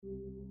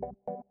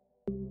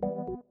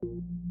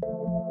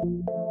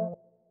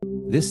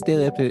This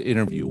Daily Update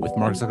interview with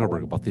Mark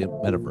Zuckerberg about the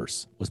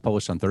Metaverse was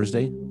published on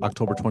Thursday,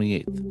 October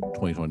 28th,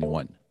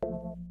 2021.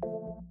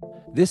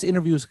 This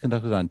interview was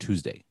conducted on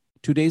Tuesday,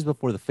 2 days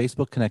before the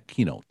Facebook Connect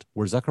keynote,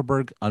 where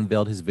Zuckerberg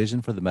unveiled his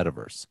vision for the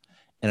Metaverse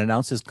and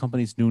announced his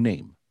company's new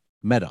name,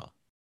 Meta.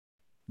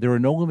 There were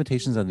no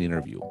limitations on the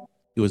interview.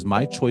 It was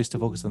my choice to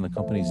focus on the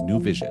company's new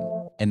vision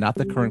and not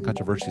the current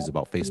controversies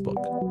about Facebook.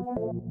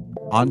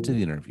 On to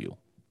the interview.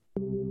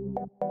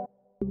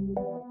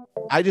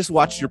 I just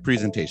watched your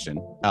presentation.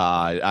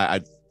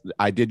 I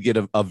did get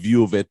a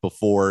view of it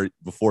before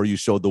you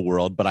showed the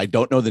world, but I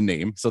don't know the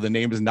name. So the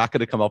name is not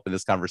going to come up in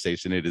this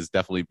conversation. It is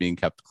definitely being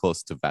kept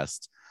close to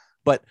vest.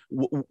 But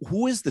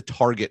who is the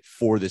target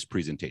for this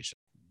presentation?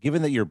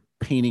 Given that you're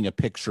painting a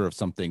picture of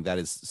something that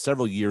is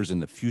several years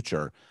in the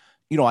future,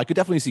 I could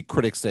definitely see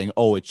critics saying,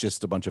 oh, it's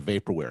just a bunch of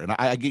vaporware. And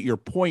I get your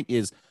point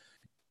is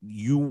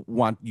you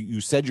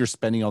said you're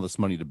spending all this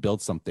money to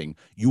build something.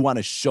 You want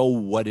to show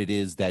what it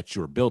is that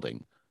you're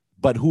building.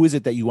 But who is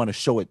it that you want to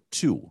show it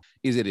to?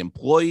 Is it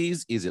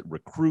employees? Is it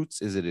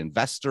recruits? Is it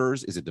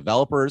investors? Is it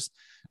developers?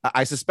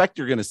 I suspect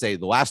you're going to say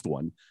the last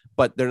one,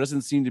 but there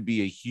doesn't seem to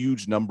be a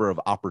huge number of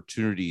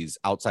opportunities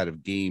outside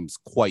of games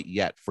quite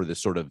yet for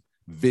this sort of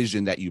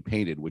vision that you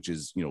painted, which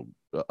is,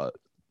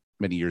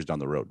 many years down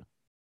the road.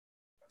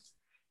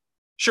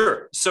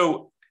 Sure.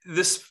 So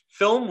this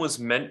film was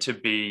meant to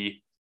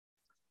be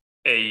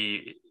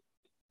a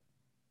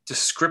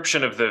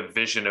description of the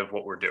vision of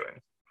what we're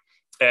doing.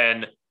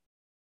 And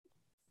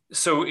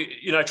so,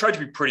 I tried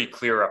to be pretty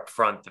clear up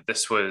front that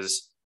this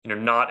was,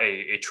 not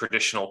a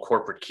traditional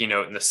corporate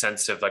keynote in the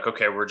sense of like,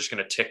 okay, we're just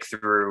going to tick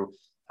through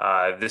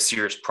this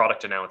year's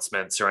product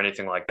announcements or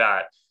anything like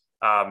that.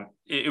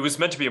 It was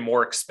meant to be a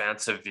more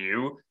expansive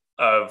view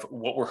of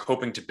what we're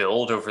hoping to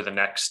build over the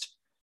next,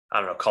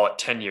 call it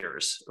 10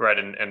 years, right?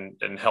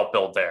 And help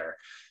build there.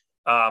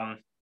 But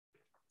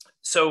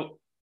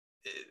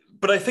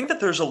I think that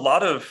there's a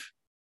lot of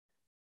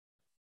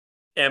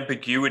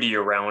ambiguity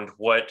around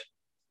what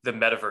the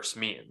metaverse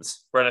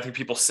means, right? I think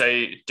people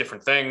say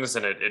different things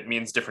and it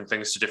means different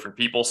things to different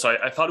people. So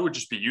I thought it would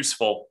just be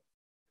useful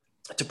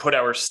to put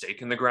our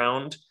stake in the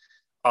ground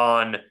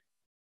on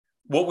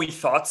what we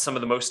thought some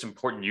of the most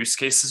important use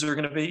cases are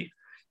going to be,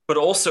 but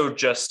also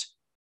just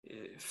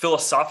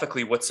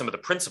philosophically what some of the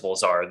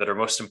principles are that are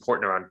most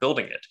important around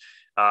building it.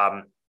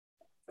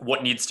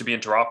 What needs to be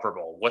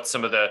interoperable, what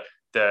some of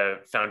the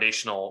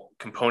foundational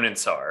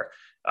components are,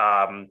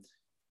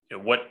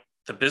 what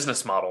the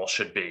business model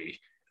should be,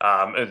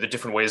 the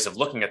different ways of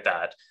looking at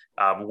that,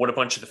 what a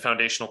bunch of the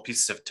foundational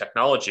pieces of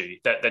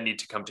technology that need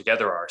to come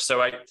together are. So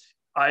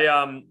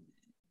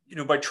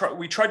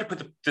we tried to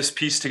put this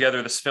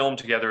film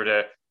together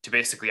to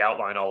basically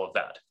outline all of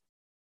that.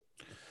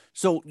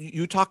 So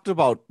you talked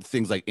about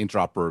things like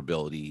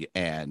interoperability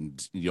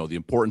and, the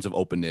importance of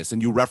openness,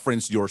 and you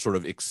referenced your sort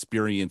of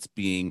experience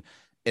being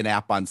an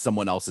app on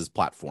someone else's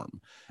platform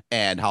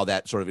and how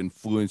that sort of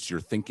influenced your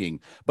thinking.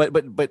 But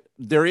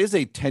there is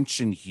a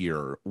tension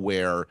here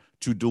where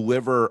to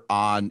deliver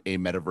on a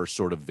metaverse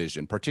sort of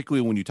vision,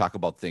 particularly when you talk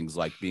about things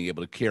like being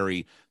able to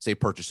carry, say,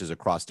 purchases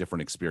across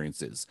different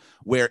experiences,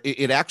 where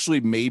it actually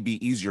may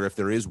be easier if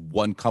there is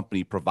one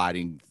company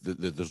providing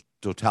the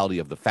totality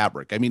of the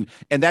fabric. I mean,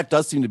 and that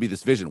does seem to be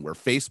this vision where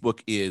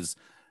Facebook is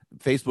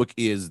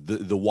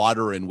the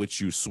water in which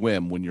you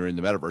swim when you're in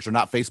the metaverse, or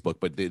not Facebook,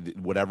 but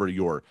whatever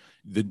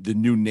the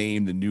new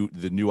name,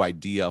 the new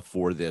idea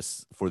for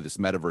this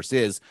metaverse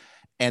is,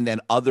 and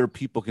then other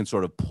people can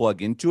sort of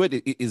plug into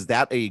it. Is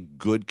that a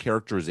good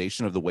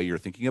characterization of the way you're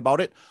thinking about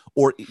it,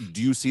 or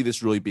do you see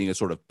this really being a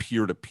sort of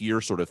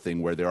peer-to-peer sort of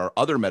thing where there are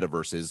other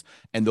metaverses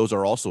and those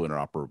are also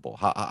interoperable?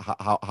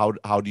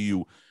 How do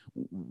you?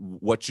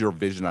 What's your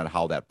vision on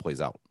how that plays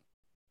out?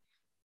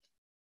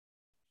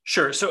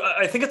 Sure. So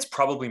I think it's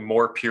probably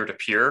more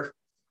peer-to-peer.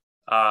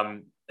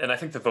 And I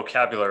think the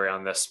vocabulary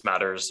on this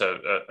matters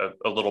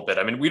a little bit.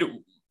 I mean,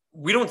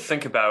 we don't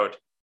think about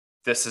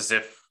this as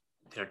if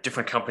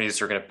different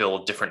companies are going to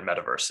build different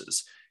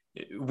metaverses.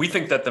 We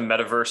think that the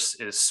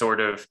metaverse is sort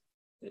of,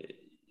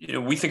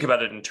 we think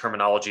about it in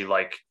terminology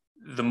like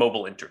the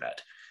mobile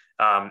internet.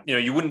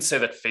 You wouldn't say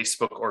that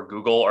Facebook or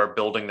Google are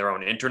building their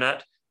own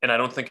internet. And I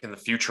don't think in the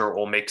future it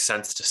will make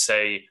sense to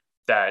say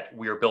that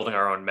we are building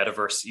our own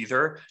metaverse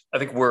either. I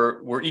think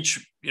we're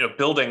each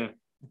building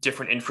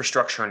different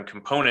infrastructure and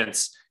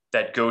components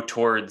that go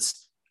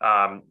towards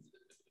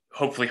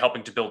hopefully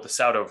helping to build this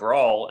out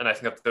overall. And I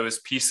think that those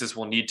pieces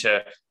will need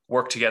to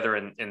work together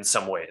in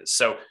some ways.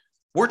 So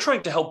we're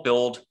trying to help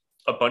build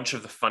a bunch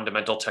of the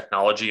fundamental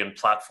technology and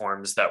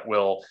platforms that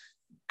will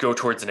go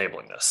towards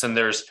enabling this. And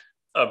there's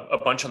a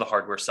bunch on the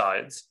hardware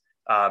sides.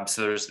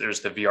 So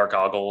there's the VR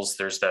goggles,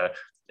 there's the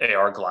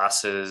AR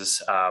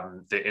glasses,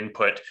 the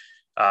input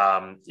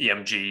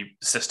EMG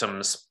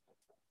systems,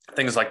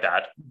 things like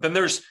that. Then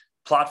there's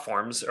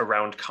platforms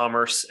around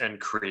commerce and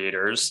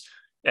creators,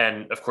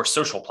 and of course,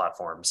 social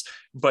platforms.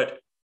 But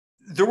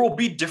there will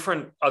be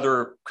different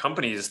other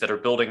companies that are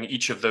building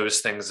each of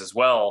those things as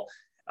well.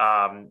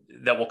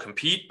 that will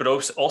compete, but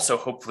also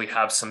hopefully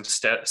have some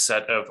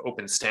set of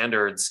open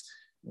standards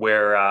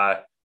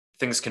where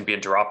things can be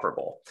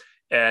interoperable.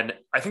 And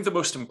I think the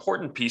most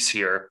important piece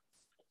here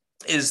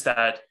is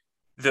that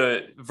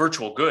the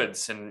virtual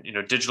goods and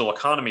digital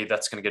economy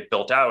that's going to get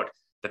built out,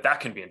 that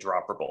can be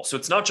interoperable. So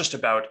it's not just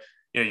about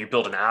you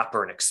build an app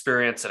or an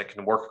experience and it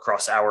can work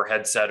across our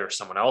headset or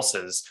someone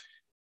else's.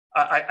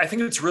 I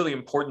think it's really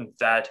important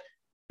that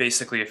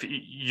basically if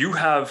you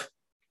have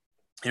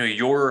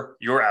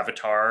your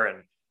avatar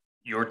and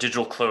your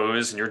digital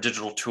clothes and your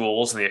digital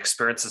tools and the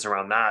experiences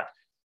around that,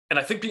 and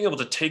I think being able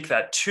to take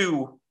that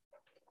to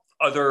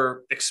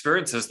other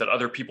experiences that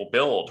other people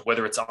build,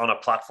 whether it's on a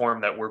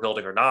platform that we're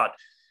building or not,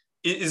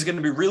 is going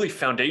to be really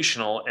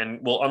foundational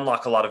and will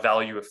unlock a lot of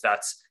value if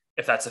that's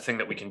a thing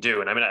that we can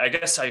do. And I mean, I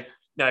guess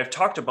I've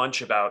talked a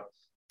bunch about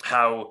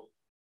how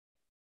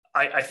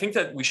I think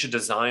that we should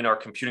design our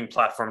computing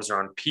platforms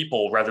around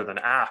people rather than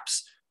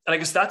apps. And I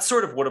guess that's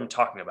sort of what I'm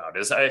talking about.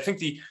 Is I think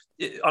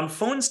on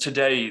phones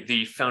today,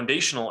 the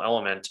foundational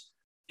element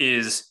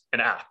is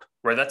an app,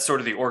 right? That's sort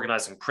of the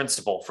organizing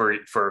principle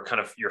for kind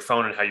of your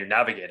phone and how you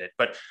navigate it.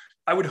 But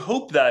I would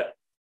hope that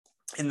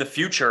in the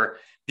future,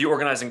 the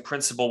organizing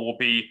principle will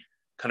be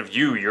kind of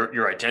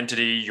your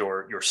identity,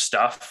 your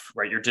stuff,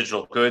 right? Your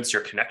digital goods,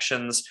 your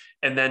connections,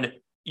 and then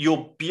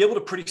you'll be able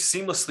to pretty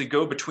seamlessly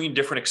go between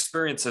different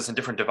experiences and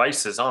different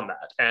devices on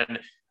that. And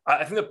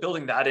I think that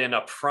building that in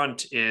up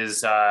front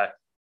is going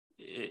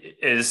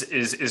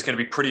to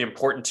be pretty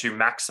important to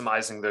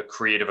maximizing the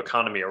creative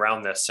economy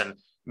around this and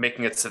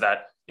making it so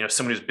that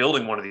somebody who's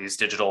building one of these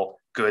digital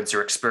goods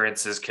or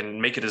experiences can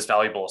make it as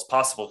valuable as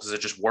possible because it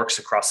just works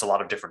across a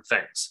lot of different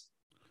things.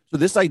 So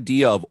this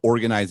idea of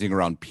organizing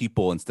around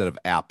people instead of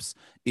apps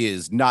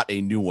is not a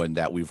new one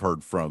that we've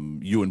heard from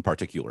you in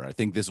particular. I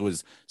think this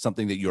was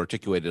something that you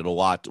articulated a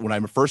lot. When I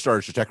first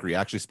started Stratechery, I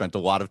actually spent a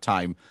lot of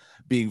time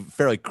being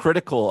fairly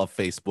critical of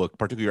Facebook,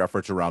 particularly your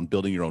efforts around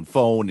building your own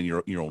phone and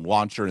your own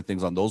launcher and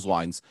things on those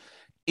lines,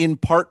 in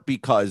part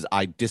because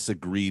I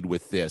disagreed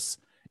with this.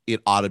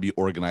 It ought to be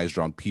organized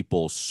around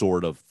people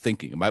sort of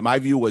thinking. My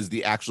view was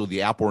the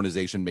app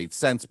organization made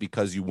sense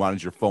because you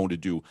wanted your phone to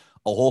do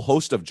a whole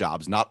host of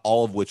jobs, not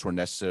all of which were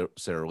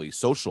necessarily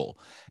social.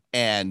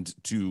 And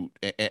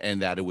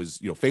that it was,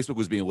 Facebook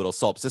was being a little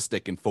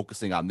solipsistic and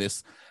focusing on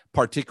this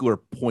particular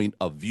point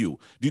of view.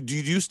 Do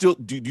you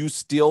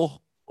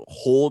still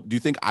hold, do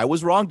you think I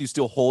was wrong? Do you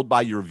still hold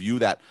by your view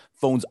that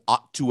phones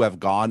ought to have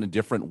gone a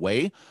different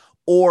way?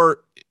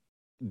 Or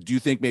do you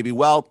think maybe,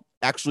 well,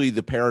 actually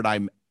the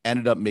paradigm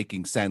ended up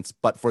making sense,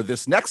 but for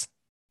this next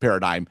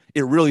paradigm,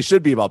 it really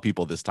should be about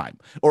people this time,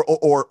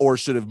 or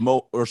should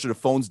have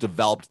phones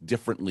developed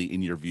differently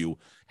in your view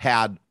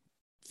had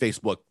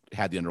Facebook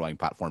had the underlying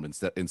platform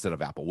instead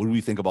of Apple? Would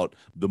we think about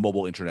the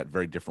mobile internet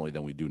very differently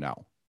than we do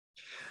now?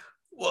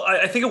 Well,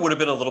 I think it would have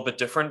been a little bit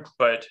different,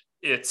 but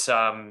it's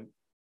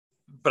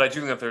but I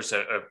do think that there's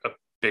a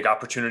big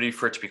opportunity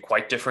for it to be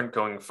quite different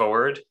going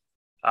forward.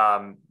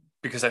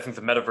 Because I think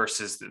the metaverse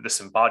is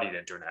this embodied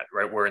internet,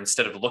 right? Where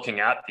instead of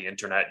looking at the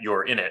internet,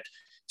 you're in it.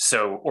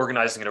 So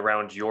organizing it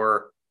around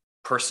your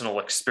personal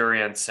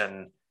experience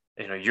and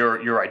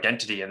your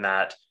identity in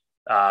that,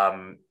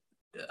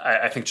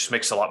 I think just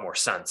makes a lot more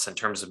sense in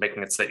terms of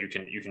making it so that you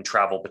can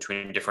travel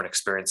between different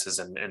experiences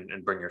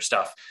and bring your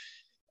stuff.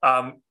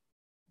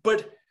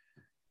 But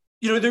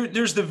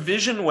there's the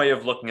vision way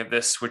of looking at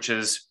this, which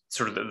is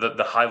sort of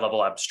the high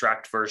level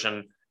abstract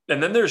version,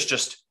 and then there's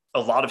just a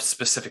lot of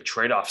specific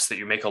trade-offs that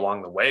you make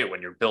along the way when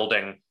you're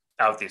building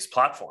out these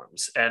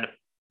platforms. And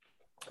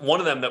one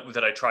of them that we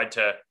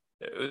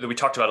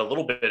talked about a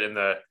little bit in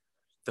the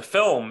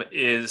film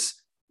is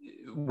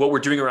what we're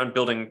doing around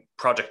building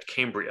Project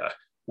Cambria,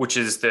 which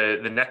is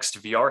the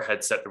next VR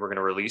headset that we're going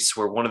to release,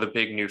 where one of the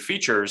big new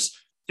features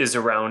is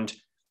around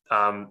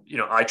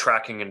eye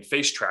tracking and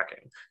face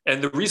tracking.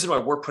 And the reason why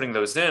we're putting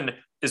those in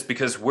is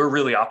because we're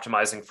really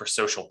optimizing for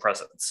social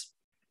presence,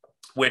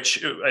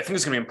 which I think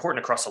is going to be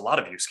important across a lot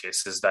of use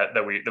cases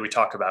that we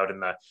talk about in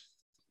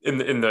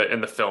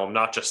the film,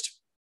 not just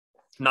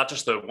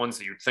the ones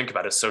that you'd think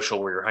about as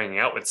social where you're hanging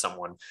out with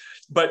someone,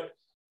 but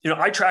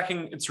eye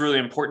tracking. It's really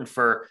important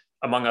for,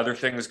 among other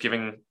things,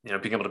 being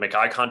able to make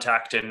eye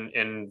contact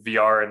in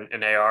VR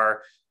and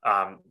AR.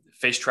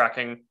 Face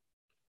tracking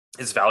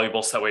is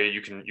valuable, so that way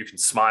you can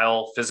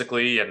smile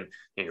physically and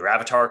your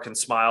avatar can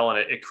smile, and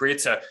it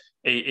creates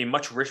a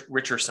much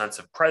richer sense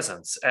of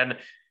presence. And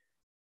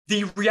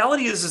the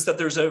reality is that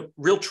there's a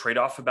real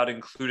trade-off about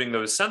including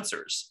those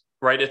sensors,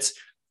 right? It's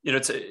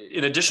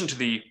in addition to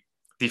the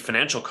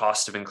financial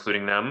cost of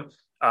including them,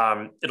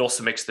 it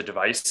also makes the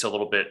device a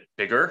little bit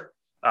bigger.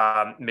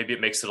 Maybe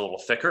it makes it a little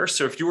thicker.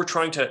 So if you were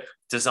trying to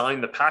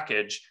design the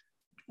package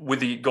with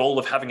the goal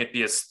of having it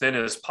be as thin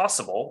as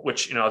possible,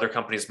 which other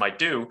companies might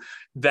do,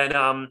 then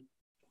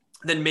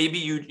maybe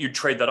you'd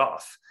trade that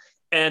off.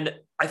 And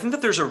I think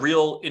that there's a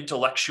real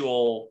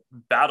intellectual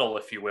battle,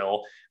 if you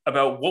will,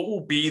 about what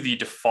will be the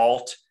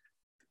default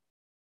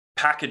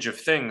package of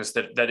things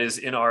that is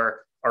in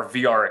our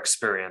VR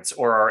experience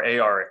or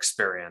our AR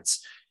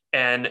experience.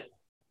 And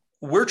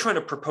we're trying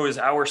to propose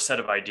our set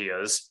of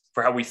ideas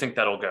for how we think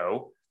that'll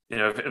go.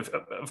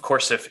 Of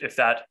course, if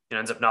that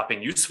ends up not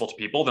being useful to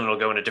people, then it'll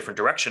go in a different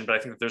direction. But I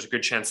think that there's a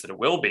good chance that it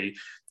will be,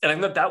 and I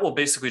think that that will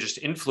basically just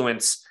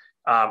influence,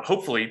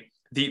 hopefully,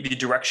 the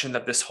direction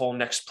that this whole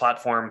next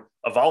platform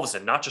evolves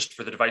in, not just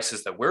for the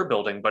devices that we're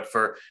building, but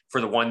for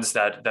the ones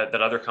that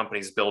other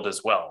companies build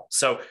as well.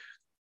 So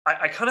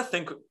I kind of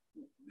think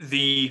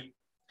these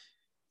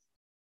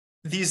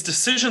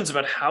decisions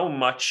about how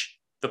much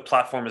the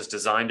platform is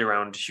designed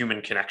around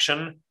human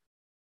connection,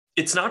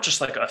 it's not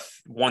just like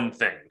one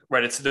thing,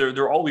 right?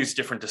 There are all these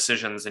different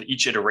decisions in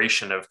each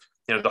iteration of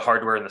the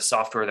hardware and the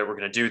software that we're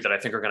going to do that I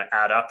think are going to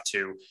add up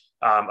to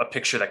a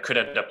picture that could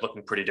end up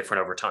looking pretty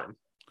different over time.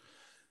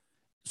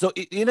 So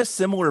in a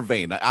similar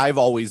vein, I've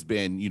always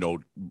been,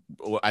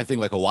 I think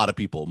like a lot of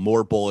people,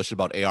 more bullish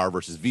about AR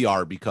versus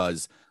VR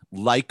because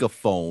like a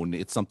phone,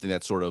 it's something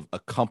that sort of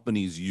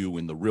accompanies you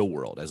in the real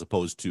world as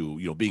opposed to,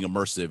 being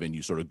immersive and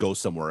you sort of go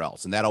somewhere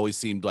else. And that always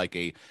seemed like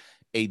a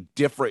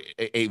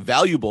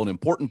valuable and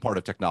important part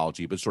of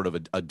technology, but sort of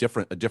a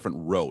different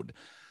road.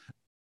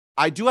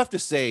 I do have to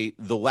say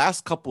the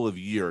last couple of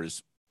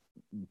years,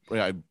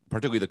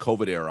 particularly the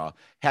COVID era,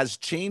 has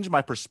changed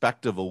my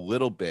perspective a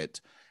little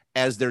bit,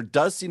 as there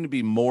does seem to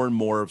be more and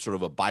more of sort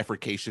of a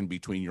bifurcation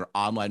between your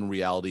online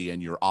reality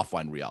and your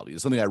offline reality.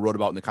 It's something I wrote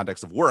about in the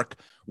context of work,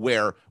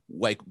 where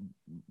like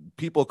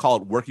people call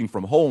it working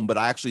from home, but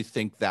I actually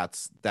think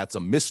that's a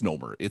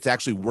misnomer. It's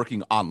actually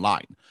working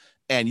online.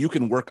 And you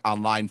can work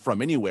online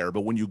from anywhere,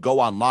 but when you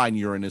go online,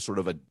 you're in a sort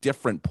of a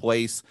different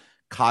place,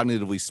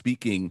 cognitively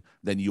speaking,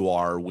 than you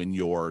are when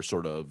you're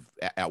sort of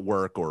at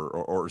work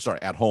or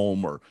sorry, at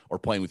home or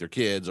playing with your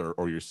kids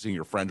or you're seeing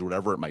your friends or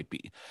whatever it might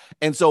be.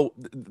 And so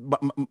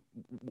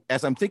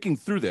as I'm thinking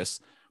through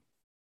this,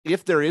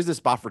 if there is this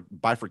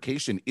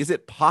bifurcation, is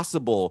it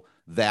possible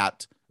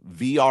that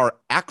VR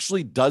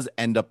actually does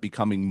end up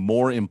becoming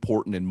more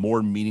important and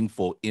more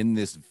meaningful in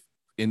this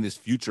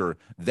future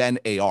than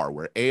AR,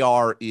 where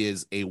AR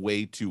is a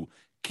way to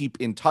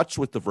keep in touch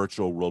with the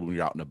virtual world when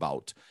you're out and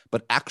about,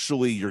 but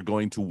actually you're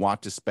going to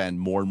want to spend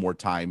more and more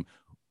time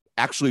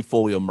actually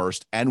fully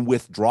immersed and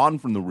withdrawn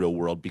from the real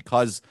world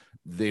because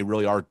they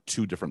really are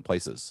two different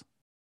places?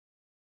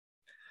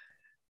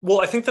 Well,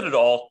 I think that it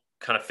all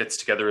kind of fits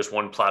together as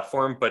one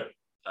platform, but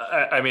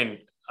I mean,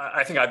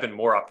 I think I've been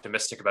more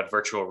optimistic about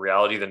virtual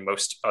reality than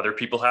most other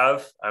people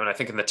have. I mean, I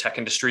think in the tech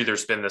industry,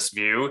 there's been this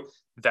view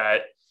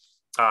that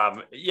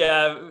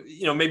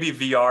maybe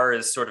VR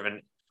is sort of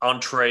an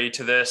entree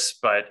to this,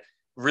 but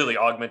really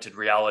augmented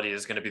reality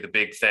is going to be the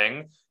big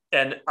thing.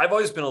 And I've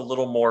always been a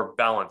little more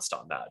balanced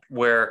on that,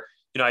 where,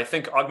 I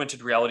think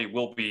augmented reality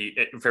will be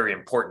very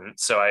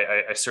important. So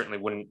I certainly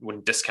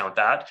wouldn't discount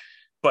that.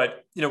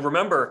 But,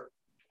 remember,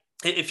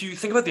 if you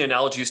think about the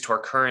analogies to our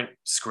current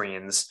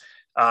screens,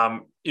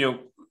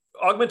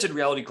 augmented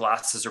reality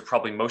glasses are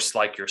probably most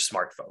like your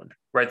smartphone,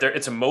 right?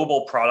 It's a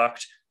mobile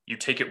product. You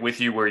take it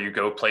with you where you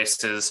go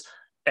places.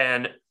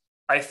 And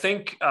I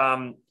think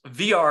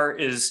VR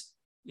is,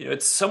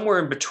 it's somewhere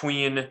in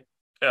between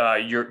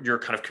your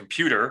kind of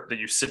computer that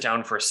you sit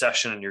down for a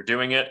session and you're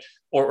doing it,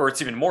 or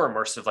it's even more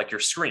immersive, like your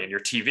screen, your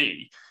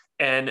TV.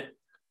 And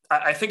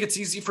I think it's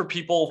easy for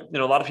people, a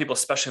lot of people,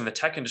 especially in the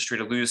tech industry,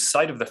 to lose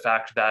sight of the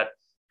fact that,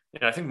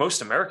 I think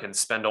most Americans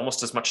spend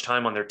almost as much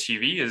time on their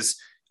TV as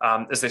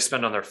they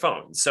spend on their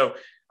phones. So,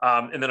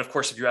 and then of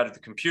course, if you added the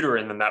computer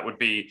in, then that would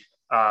be,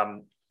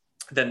 then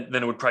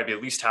it would probably be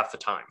at least half the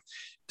time.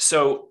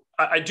 So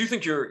I do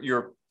think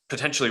you're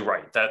potentially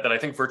right that I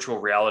think virtual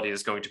reality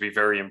is going to be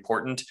very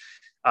important.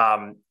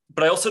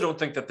 But I also don't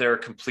think that they're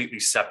completely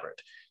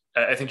separate.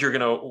 I think you're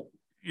going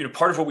to,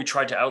 part of what we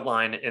tried to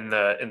outline in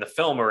the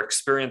film are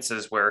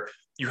experiences where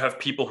you have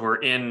people who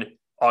are in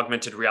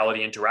augmented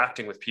reality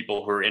interacting with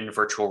people who are in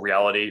virtual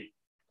reality,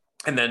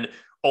 and then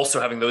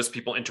also having those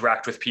people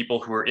interact with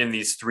people who are in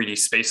these 3D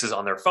spaces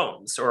on their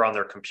phones or on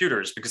their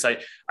computers, because I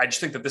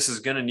just think that this is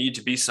going to need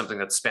to be something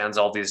that spans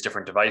all these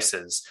different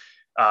devices.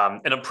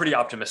 And I'm pretty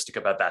optimistic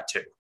about that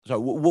too. So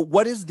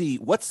what's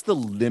the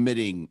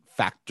limiting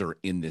factor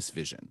in this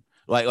vision?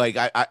 Like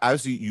I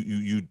obviously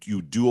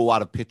you do a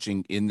lot of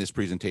pitching in this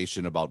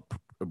presentation about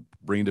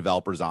bringing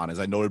developers on. As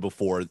I noted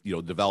before,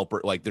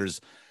 developer, like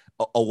there's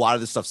a lot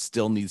of this stuff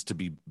still needs to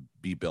be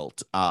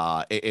built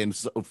and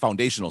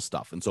foundational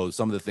stuff. And so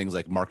some of the things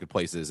like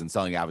marketplaces and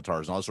selling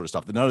avatars and all that sort of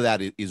stuff, none of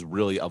that is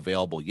really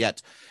available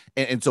yet.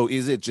 And so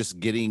is it just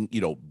getting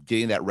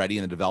that ready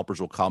and the developers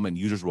will come and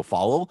users will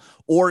follow?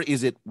 Or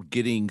is it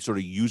getting sort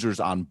of users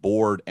on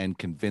board and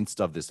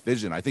convinced of this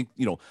vision? I think,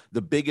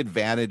 the big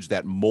advantage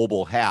that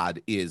mobile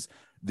had is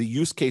the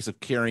use case of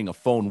carrying a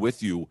phone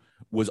with you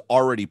was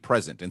already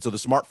present. And so the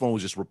smartphone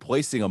was just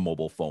replacing a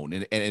mobile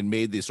phone and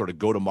made this sort of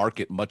go to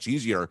market much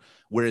easier.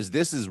 Whereas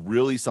this is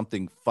really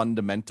something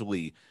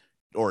fundamentally,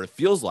 or it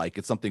feels like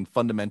it's something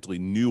fundamentally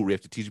new. We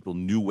have to teach people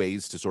new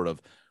ways to sort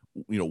of,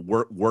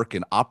 work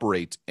and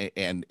operate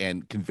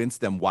and convince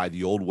them why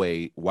the old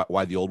way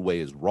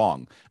is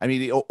wrong. I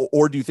mean,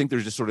 or do you think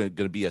there's just sort of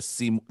going to be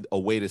a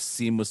way to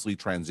seamlessly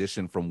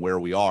transition from where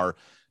we are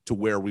to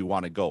where we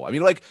want to go. I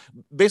mean, like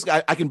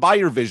basically I can buy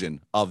your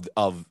vision of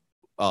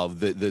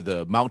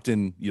the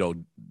mountain,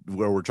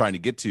 where we're trying to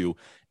get to,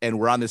 and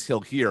we're on this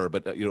hill here,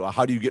 but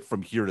how do you get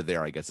from here to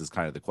there, I guess, is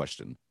kind of the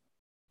question.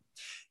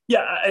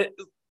 Yeah,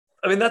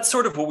 I mean, that's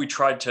sort of what we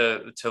tried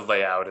to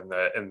lay out in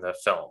the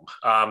film.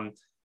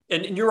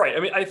 And you're right. I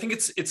mean, I think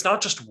it's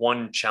not just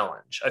one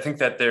challenge. I think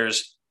that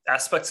there's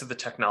aspects of the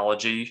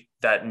technology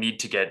that need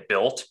to get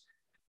built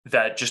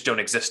that just don't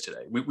exist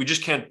today. We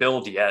just can't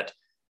build yet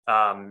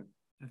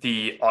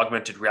the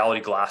augmented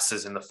reality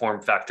glasses in the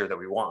form factor that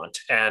we want,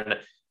 and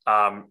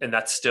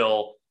that's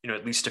still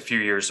at least a few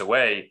years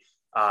away.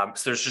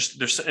 So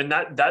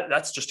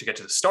that's just to get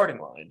to the starting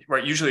line,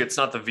 right? Usually, it's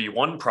not the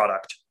V1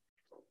 product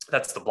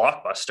that's the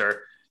blockbuster.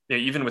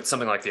 Even with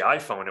something like the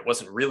iPhone, it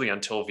wasn't really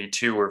until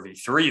V2 or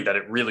V3 that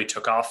it really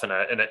took off in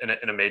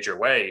a major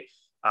way.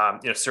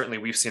 Certainly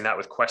we've seen that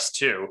with Quest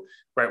 2,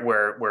 right,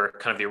 where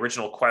kind of the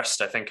original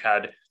Quest, I think,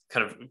 had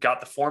kind of got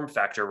the form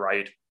factor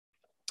right,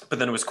 but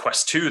then it was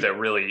Quest 2 that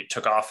really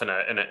took off in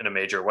a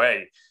major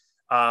way.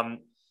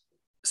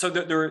 So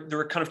there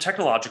are kind of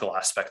technological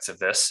aspects of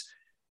this,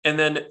 and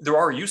then there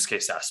are use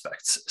case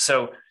aspects.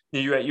 So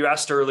you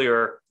asked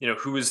earlier,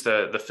 who is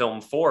the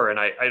film for, and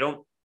I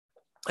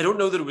don't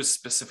know that it was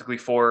specifically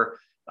for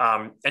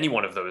any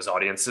one of those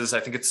audiences.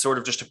 I think it's sort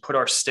of just to put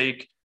our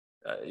stake,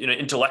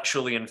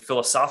 intellectually and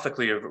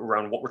philosophically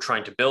around what we're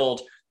trying to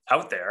build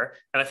out there.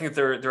 And I think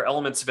there are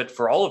elements of it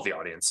for all of the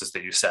audiences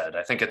that you said.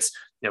 I think it's,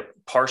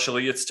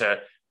 partially it's to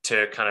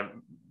kind of,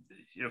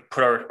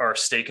 put our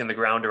stake in the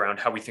ground around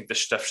how we think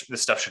this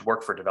stuff should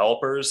work for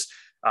developers.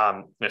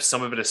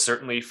 Some of it is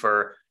certainly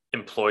for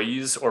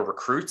employees or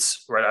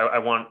recruits, right? I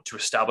want to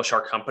establish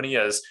our company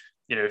as,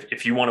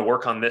 if you want to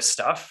work on this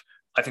stuff,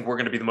 I think we're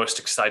going to be the most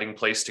exciting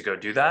place to go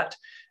do that.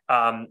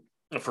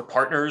 For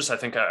partners, I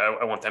think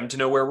I want them to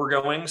know where we're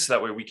going, so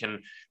that way we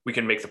can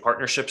make the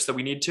partnerships that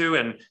we need to,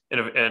 and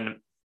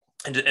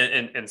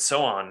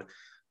so on.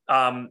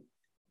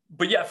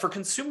 But yeah, for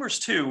consumers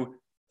too,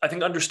 I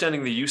think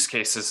understanding the use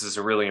cases is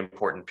a really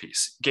important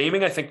piece.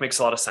 Gaming, I think, makes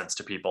a lot of sense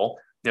to people.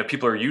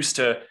 People are used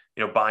to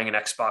buying an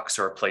Xbox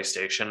or a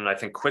PlayStation, and I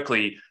think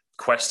quickly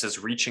Quest is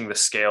reaching the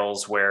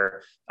scales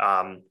where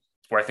I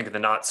think in the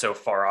not so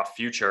far off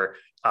future,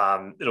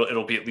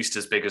 it'll be at least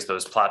as big as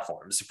those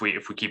platforms if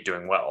we keep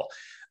doing well.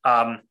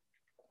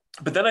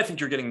 But then I think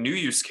you're getting new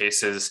use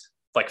cases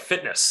like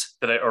fitness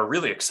that are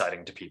really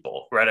exciting to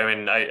people, right? I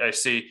mean, I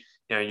see,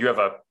 you have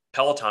a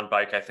Peloton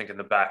bike, I think, in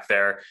the back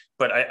there,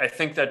 but I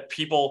think that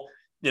people,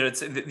 it's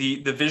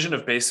the vision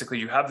of basically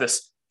you have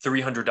this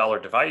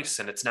 $300 device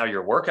and it's now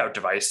your workout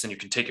device and you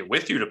can take it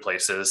with you to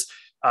places.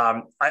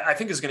 I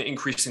think is going to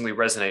increasingly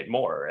resonate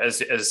more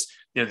as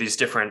these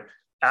different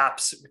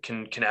apps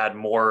can add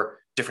more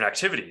different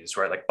activities,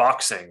 right? Like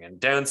boxing and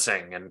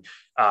dancing and,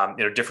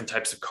 different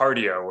types of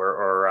cardio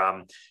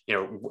or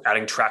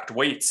adding tracked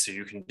weights. So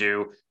you can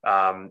do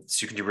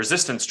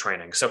resistance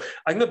training. So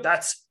I think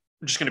that's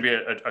just going to be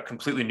a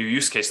completely new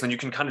use case. And then you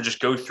can kind of just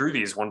go through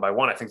these one by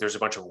one. I think there's a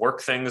bunch of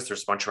work things.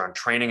 There's a bunch around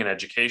training and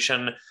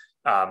education,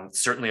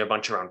 certainly a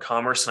bunch around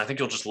commerce. And I think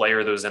you'll just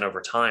layer those in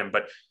over time.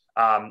 But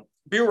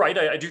you're right.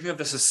 I do think that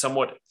this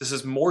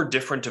is more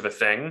different of a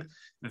thing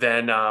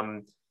than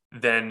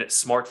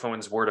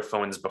smartphones were to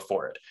phones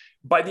before it.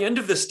 By the end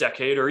of this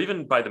decade, or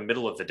even by the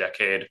middle of the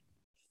decade,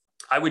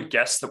 I would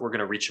guess that we're going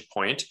to reach a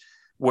point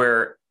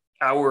where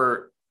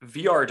our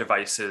VR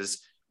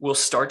devices will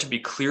start to be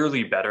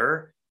clearly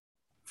better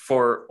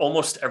for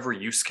almost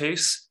every use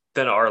case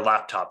than our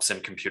laptops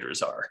and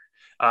computers are.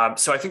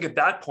 So I think at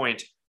that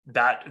point,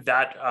 that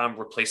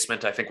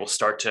replacement, I think, will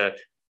start to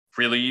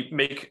really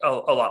make a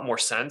lot more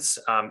sense,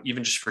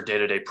 even just for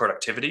day-to-day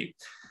productivity.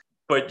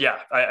 But yeah,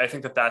 I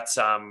think that's,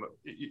 I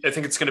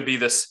think it's going to be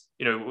this,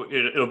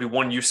 it'll be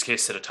one use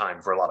case at a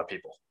time for a lot of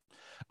people.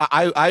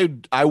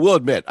 I will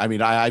admit, I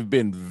mean, I've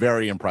been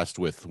very impressed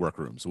with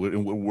Workrooms.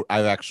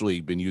 I've actually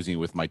been using it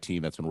with my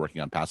team that's been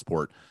working on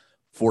Passport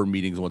for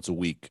meetings once a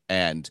week.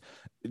 And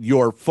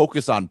your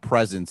focus on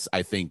presence,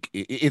 I think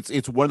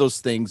it's one of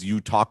those things,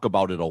 you talk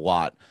about it a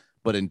lot,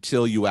 but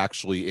until you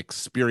actually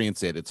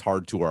experience it, it's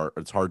hard to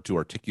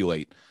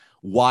articulate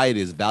why it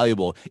is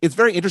valuable. It's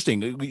very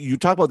interesting. You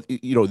talk about,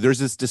 there's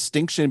this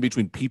distinction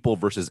between people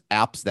versus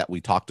apps that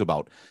we talked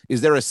about.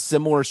 Is there a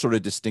similar sort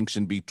of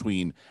distinction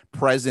between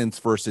presence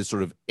versus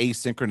sort of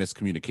asynchronous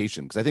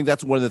communication? Because I think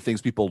that's one of the things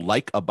people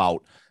like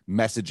about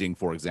messaging,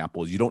 for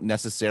example, is you don't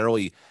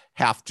necessarily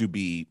have to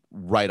be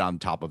right on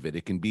top of it.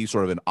 It can be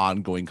sort of an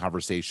ongoing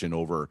conversation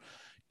over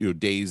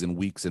days and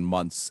weeks and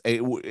months.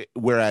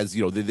 Whereas,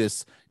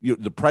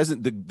 the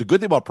present, the good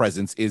thing about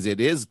presence is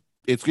it is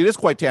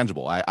quite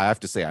tangible. I have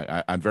to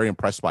say, I'm very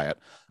impressed by it.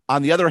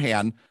 On the other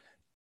hand,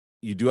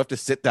 you do have to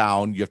sit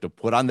down, you have to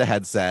put on the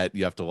headset,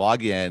 you have to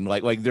log in.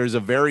 Like there's a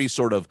very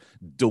sort of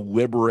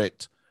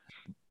deliberate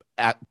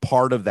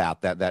part of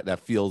that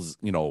feels,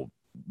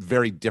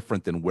 very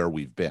different than where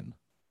we've been.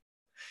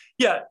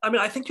 Yeah, I mean,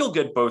 I think you'll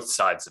get both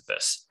sides of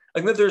this. I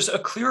think that there's a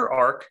clear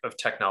arc of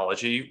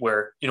technology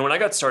where, when I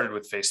got started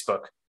with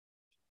Facebook,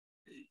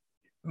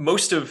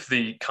 most of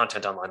the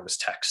content online was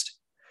text.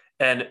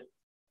 And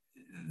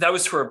that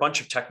was for a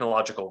bunch of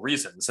technological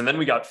reasons. And then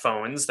we got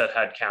phones that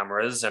had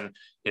cameras, and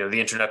the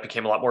internet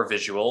became a lot more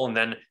visual. And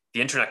then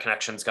the internet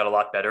connections got a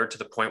lot better, to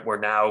the point where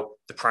now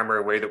the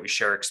primary way that we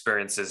share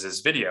experiences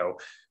is video.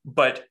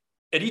 But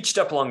at each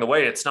step along the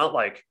way, it's not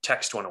like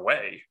text went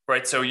away,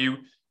 right? So you're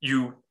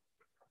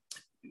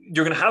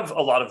going to have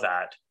a lot of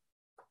that.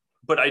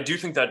 But I do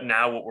think that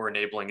now what we're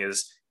enabling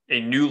is a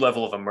new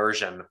level of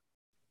immersion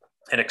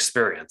and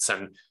experience.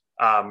 And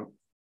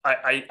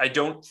I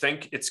don't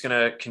think it's going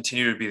to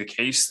continue to be the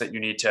case that you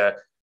need to,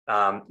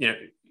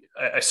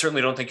 I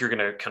certainly don't think you're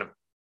going to kind of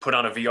put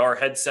on a VR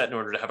headset in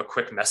order to have a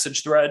quick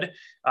message thread.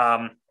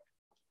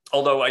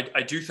 Although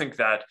I do think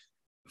that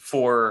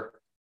for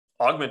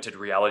augmented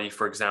reality,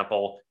 for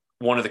example,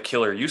 one of the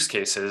killer use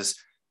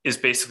cases is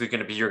basically going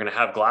to be, you're going to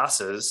have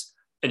glasses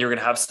and you're going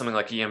to have something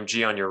like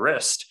EMG on your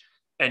wrist,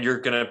 and you're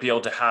going to be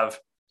able to have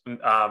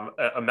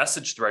a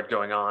message thread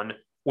going on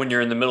when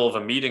you're in the middle of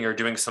a meeting or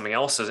doing something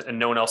else, and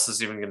no one else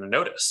is even going to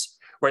notice,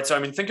 right? So, I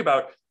mean, think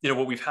about,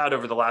 what we've had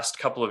over the last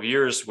couple of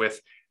years with,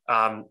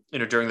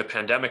 during the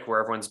pandemic, where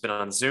everyone's been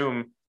on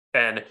Zoom.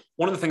 And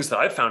one of the things that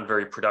I've found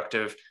very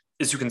productive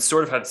is you can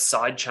sort of have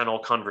side channel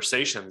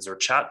conversations or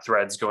chat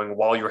threads going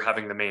while you're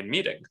having the main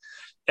meeting.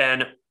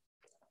 And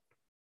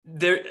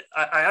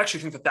I actually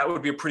think that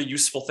would be a pretty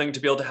useful thing to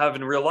be able to have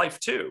in real life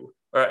too.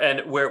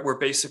 And where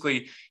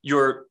basically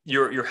you're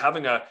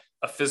having a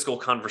physical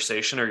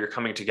conversation, or you're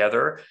coming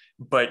together,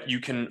 but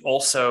you can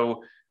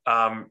also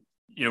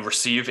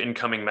receive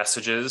incoming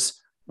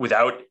messages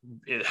without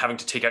having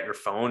to take out your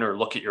phone or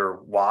look at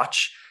your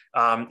watch,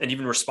 and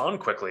even respond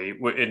quickly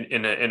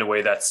in a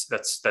way that's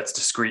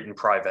discreet and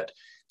private.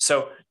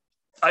 So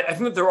I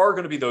think that there are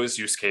going to be those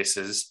use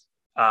cases.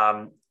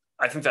 I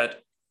think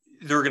that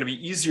there are going to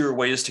be easier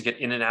ways to get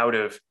in and out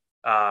of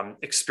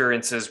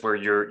experiences where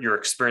you're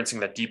experiencing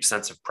that deep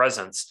sense of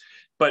presence.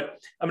 But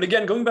I mean,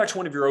 again, going back to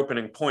one of your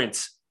opening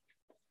points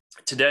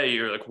today,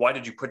 you're like, why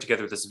did you put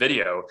together this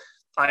video?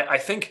 I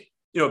think,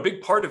 a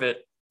big part of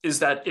it is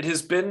that it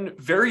has been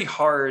very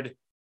hard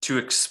to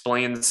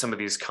explain some of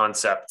these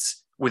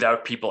concepts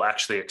without people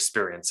actually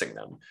experiencing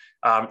them.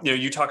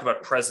 You talk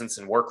about presence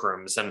in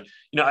workrooms, and,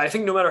 I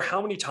think no matter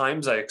how many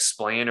times I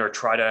explain or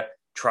try to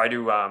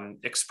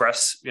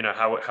express,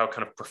 how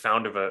kind of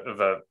profound of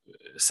a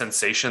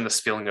sensation this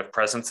feeling of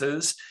presence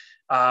is,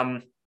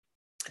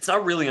 it's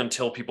not really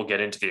until people get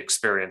into the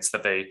experience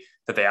that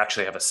they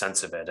actually have a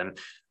sense of it. And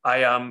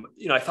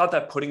I thought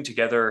that putting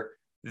together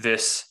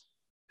this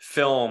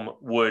film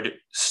would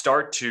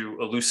start to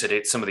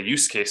elucidate some of the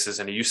use cases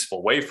in a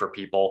useful way for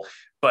people.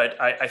 But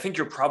I think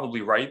you're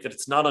probably right that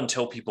it's not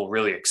until people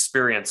really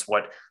experience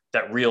what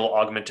that real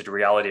augmented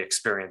reality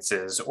experience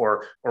is,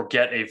 or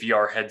get a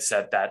VR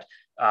headset that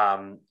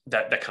kind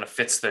of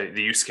fits the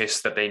use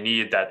case that they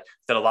need, that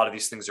a lot of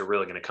these things are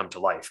really going to come to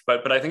life.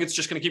 But I think it's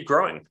just going to keep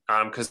growing,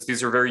 because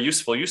these are very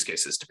useful use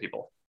cases to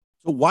people.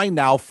 So why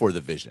now for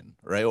the vision,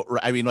 right?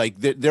 I mean, like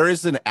there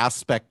is an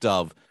aspect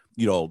of,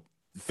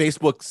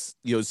 Facebook's,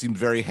 seemed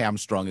very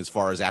hamstrung as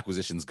far as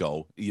acquisitions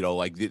go.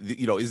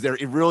 Is there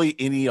really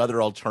any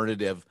other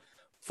alternative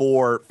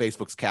for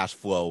Facebook's cash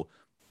flow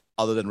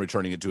other than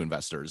returning it to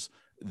investors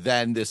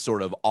than this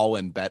sort of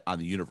all-in bet on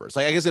the universe?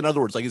 Like, I guess in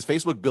other words, like, is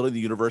Facebook building the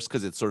universe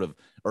because it's sort of,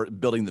 or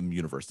building the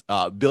universe,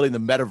 building the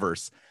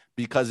metaverse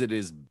because it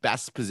is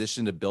best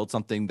positioned to build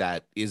something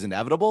that is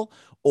inevitable,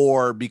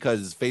 or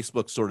because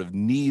Facebook sort of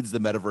needs the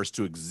metaverse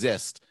to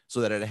exist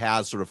so that it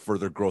has sort of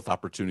further growth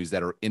opportunities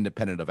that are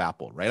independent of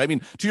Apple, right? I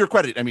mean, to your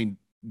credit, I mean,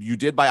 you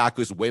did buy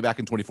Oculus way back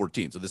in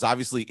 2014. So this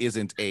obviously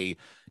isn't a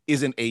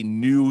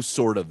new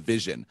sort of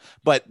vision,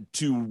 but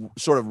to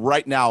sort of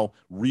right now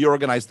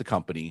reorganize the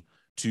company,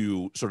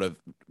 to sort of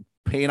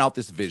paint out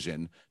this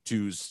vision,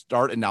 to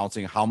start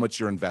announcing how much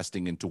you're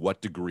investing into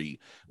what degree,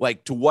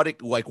 like to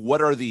what, like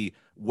what are the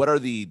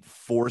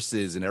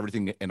forces and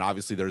everything, and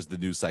obviously there's the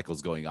news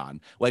cycles going on,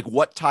 like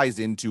what ties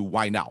into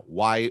why now,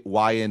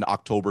 why in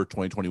October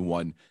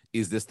 2021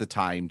 is this the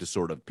time to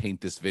sort of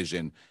paint this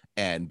vision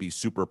and be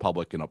super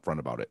public and upfront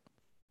about it?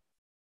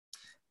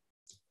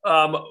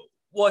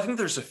 Well, I think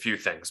there's a few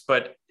things,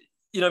 but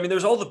I mean,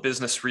 there's all the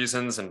business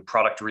reasons and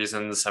product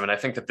reasons. I mean, I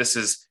think that this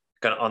is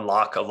going to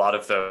unlock a lot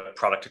of the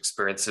product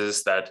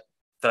experiences that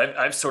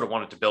I've sort of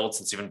wanted to build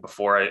since even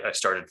before I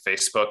started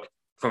Facebook.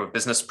 From a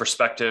business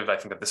perspective, I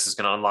think that this is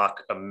going to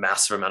unlock a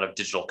massive amount of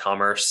digital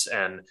commerce,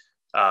 and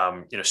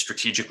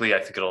strategically, I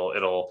think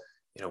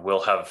we'll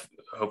have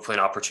hopefully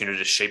an opportunity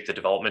to shape the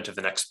development of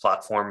the next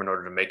platform in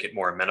order to make it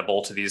more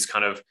amenable to these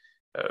kind of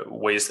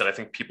ways that I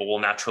think people will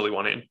naturally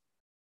want to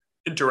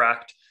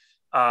interact.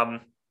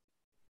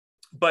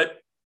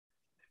 But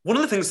one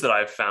of the things that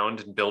I've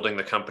found in building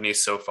the company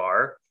so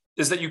far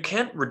is that you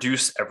can't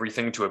reduce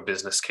everything to a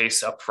business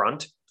case up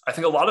front. I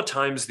think a lot of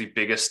times the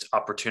biggest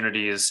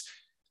opportunities,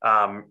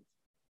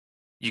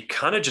 you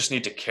kind of just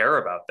need to care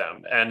about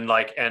them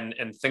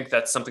and think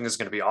that something is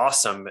going to be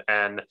awesome,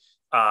 and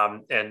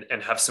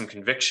have some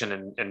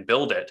conviction and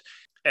build it.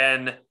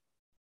 And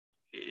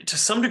to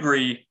some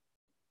degree,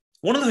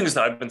 one of the things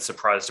that I've been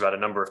surprised about a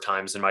number of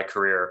times in my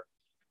career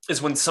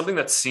is when something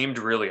that seemed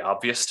really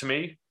obvious to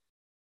me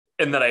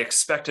and that I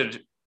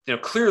expected,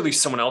 clearly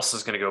someone else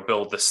is going to go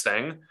build this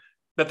thing,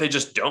 that they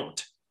just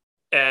don't.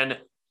 And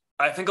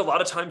I think a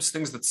lot of times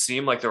things that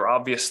seem like they're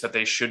obvious that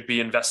they should be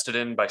invested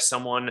in by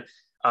someone,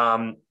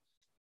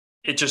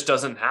 it just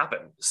doesn't happen.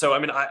 So, I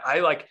mean,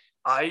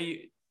 I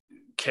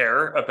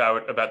care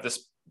about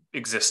this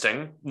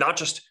existing, not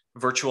just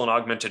virtual and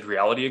augmented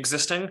reality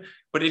existing,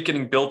 but it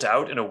getting built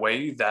out in a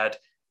way that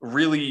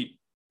really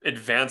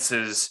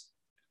advances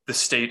the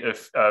state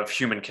of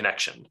human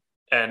connection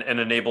and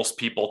enables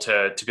people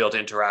to be able to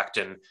interact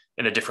in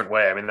a different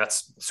way. I mean,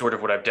 that's sort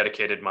of what I've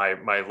dedicated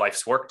my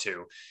life's work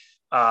to.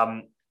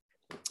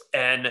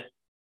 And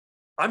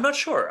I'm not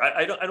sure.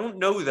 I don't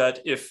know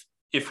that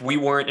if we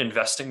weren't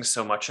investing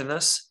so much in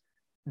this,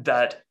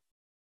 that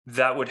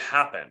would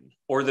happen,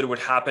 or that it would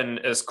happen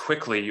as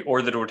quickly,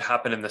 or that it would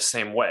happen in the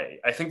same way.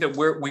 I think that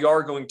we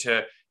are going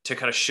to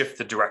kind of shift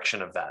the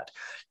direction of that.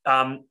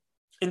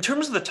 In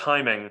terms of the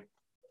timing,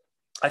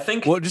 I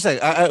think. Well, just say,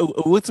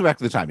 let's go back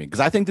to the timing,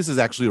 because I think this is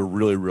actually a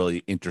really,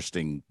 really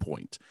interesting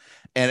point.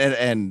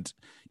 And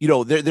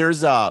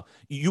there's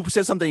you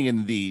said something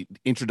in the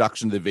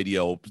introduction to the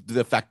video, the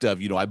effect of,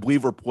 I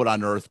believe we're put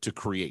on Earth to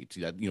create.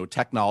 That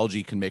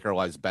technology can make our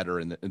lives better,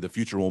 and the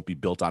future won't be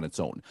built on its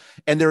own.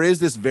 And there is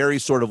this very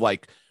sort of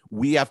like,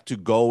 we have to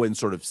go and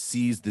sort of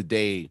seize the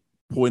day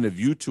point of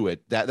view to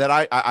it that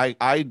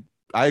I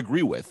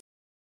agree with.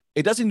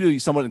 It does seem to be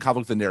somewhat in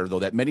conflict with the narrative, though,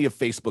 that many of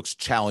Facebook's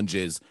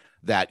challenges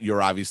that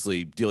you're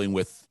obviously dealing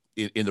with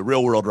in the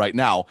real world right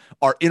now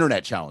are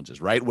internet challenges,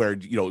 right? Where,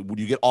 when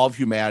you get all of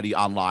humanity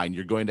online,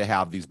 you're going to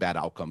have these bad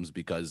outcomes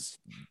because,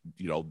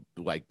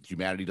 like,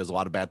 humanity does a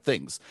lot of bad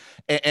things.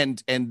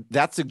 And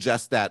that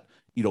suggests that,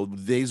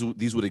 these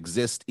would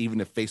exist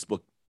even if Facebook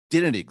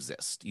didn't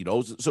exist,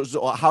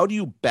 So how do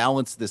you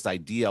balance this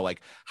idea? Like,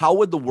 how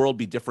would the world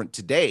be different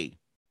today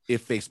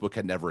if Facebook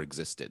had never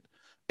existed?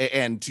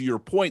 And to your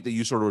point that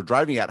you sort of were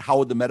driving at, how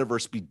would the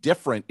metaverse be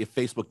different if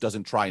Facebook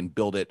doesn't try and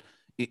build it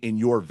in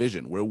your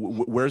vision?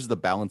 Where's the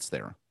balance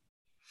there?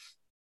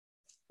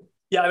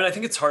 Yeah, I mean, I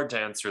think it's hard to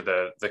answer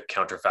the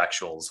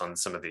counterfactuals on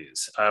some of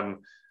these. I mean,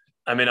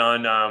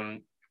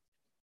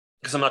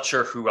 because I'm not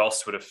sure who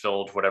else would have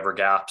filled whatever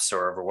gaps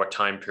or over what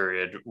time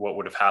period, what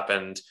would have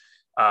happened.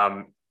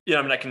 I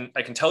mean,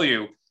 I can tell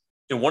you,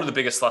 one of the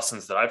biggest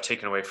lessons that I've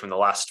taken away from the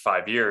last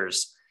 5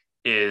 years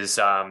is,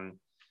 I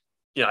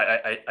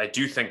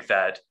do think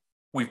that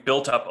we've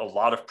built up a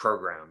lot of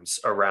programs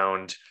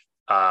around,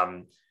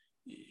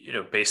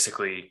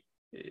 basically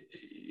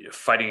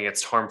fighting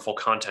against harmful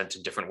content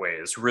in different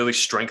ways, really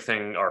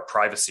strengthening our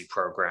privacy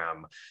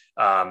program,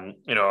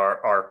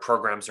 our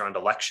programs around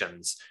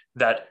elections.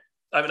 That,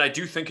 I mean, I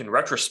do think in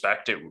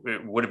retrospect, it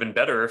would have been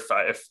better if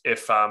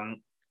I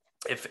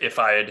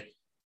had,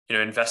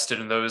 invested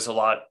in those a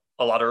lot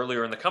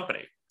earlier in the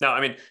company. Now,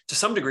 I mean, to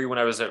some degree, when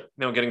I was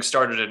getting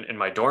started in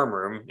my dorm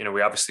room,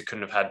 we obviously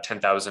couldn't have had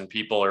 10,000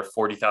 people or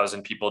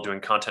 40,000 people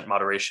doing content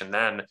moderation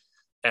then.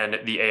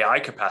 And the AI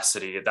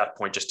capacity at that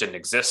point just didn't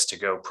exist to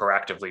go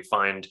proactively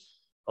find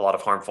a lot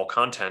of harmful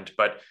content.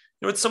 But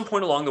at some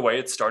point along the way,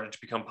 it started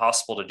to become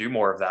possible to do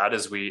more of that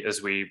as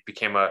we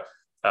became a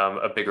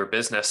bigger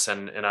business.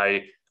 And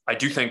I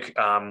do think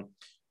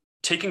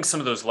taking some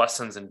of those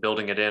lessons and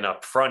building it in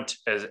up front,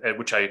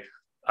 which I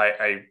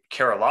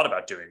care a lot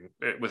about doing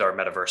with our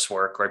metaverse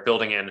work, right?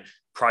 Building in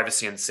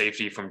privacy and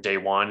safety from day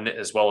one,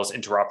 as well as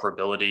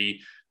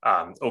interoperability,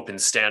 open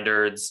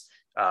standards.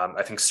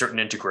 I think certain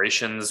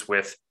integrations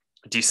with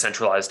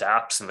decentralized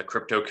apps in the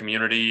crypto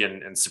community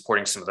and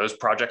supporting some of those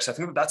projects. I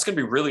think that's going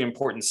to be really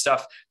important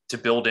stuff to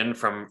build in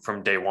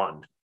from day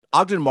one.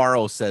 Ogden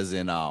Morrow says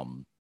in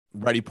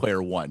Ready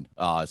Player One,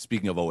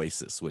 speaking of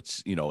Oasis,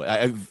 which,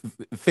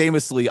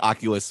 famously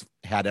Oculus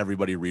had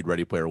everybody read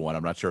Ready Player One.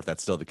 I'm not sure if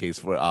that's still the case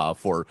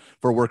for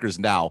workers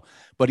now,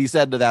 but he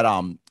said that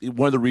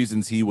one of the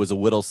reasons he was a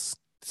little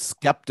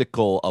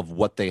skeptical of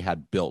what they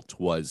had built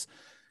was,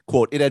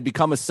 quote, "It had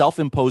become a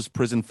self-imposed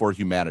prison for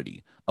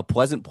humanity, a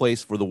pleasant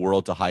place for the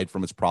world to hide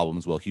from its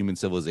problems while human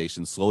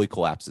civilization slowly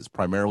collapses,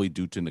 primarily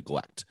due to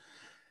neglect."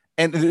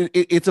 And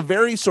it's a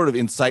very sort of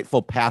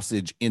insightful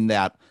passage in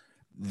that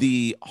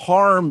the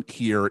harm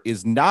here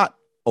is not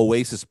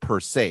Oasis per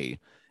se.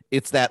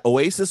 It's that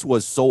Oasis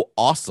was so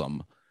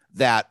awesome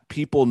that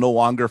people no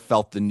longer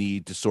felt the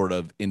need to sort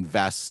of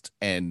invest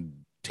and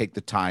take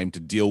the time to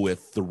deal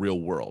with the real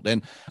world.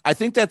 And I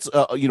think that's,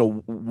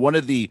 one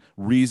of the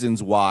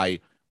reasons why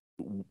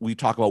we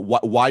talk about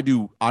why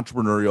do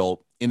entrepreneurial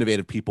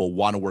innovative people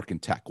want to work in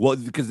tech? Well,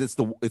 because it's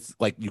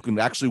like you can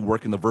actually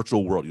work in the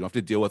virtual world. You don't have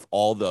to deal with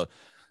all the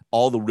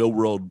real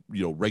world,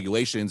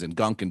 regulations and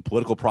gunk and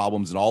political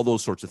problems and all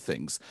those sorts of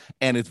things.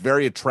 And it's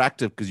very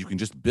attractive because you can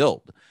just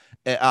build.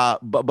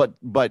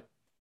 But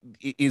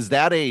is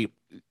that an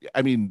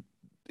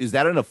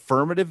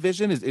affirmative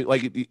vision?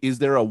 Is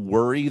there a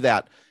worry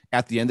that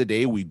at the end of the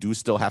day, we do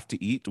still have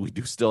to eat? We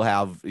do still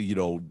have,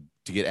 to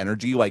get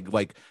energy,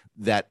 like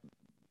that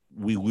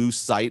we lose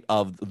sight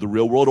of the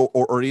real world,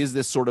 or is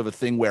this sort of a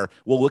thing where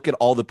we'll look at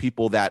all the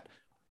people that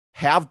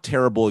have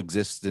terrible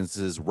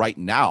existences right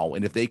now,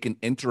 and if they can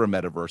enter a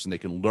metaverse and they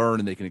can learn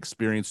and they can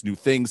experience new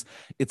things,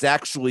 it's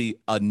actually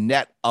a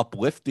net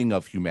uplifting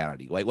of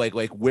humanity?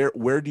 Like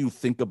where do you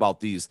think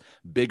about these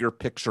bigger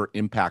picture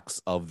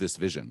impacts of this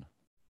vision?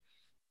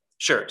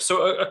 Sure.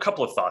 So a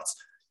couple of thoughts.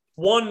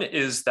 One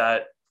is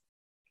that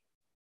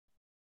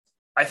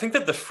I think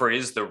that the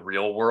phrase "the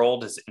real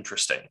world" is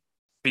interesting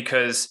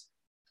because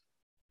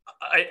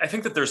I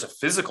think that there's a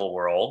physical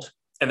world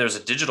and there's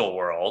a digital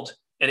world,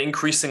 and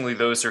increasingly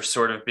those are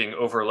sort of being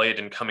overlaid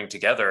and coming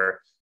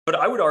together. But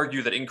I would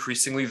argue that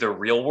increasingly the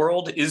real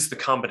world is the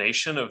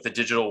combination of the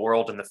digital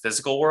world and the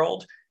physical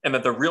world, and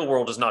that the real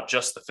world is not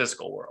just the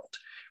physical world,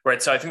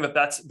 right? So I think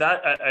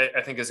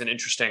I think is an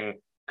interesting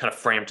kind of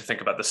frame to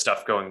think about this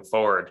stuff going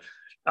forward.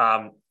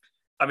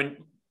 I mean,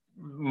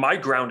 my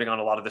grounding on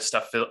a lot of this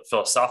stuff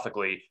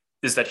philosophically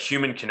is that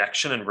human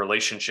connection and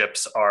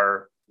relationships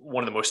are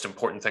one of the most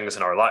important things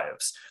in our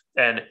lives.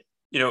 And,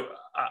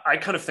 I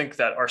kind of think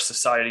that our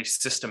society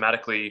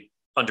systematically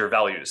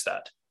undervalues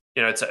that.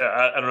 I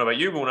don't know about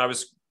you, but when I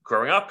was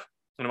growing up,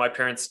 my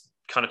parents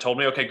kind of told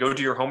me, okay, go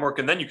do your homework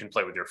and then you can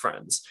play with your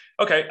friends.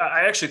 Okay.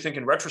 I actually think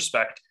in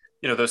retrospect,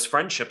 those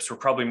friendships were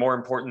probably more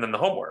important than the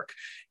homework.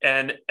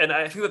 And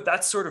I think that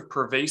that's sort of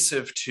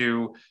pervasive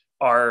to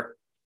our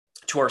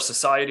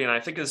society. And I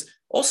think is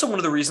also one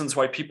of the reasons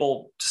why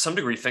people to some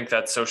degree think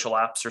that social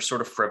apps are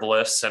sort of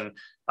frivolous. And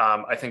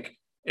I think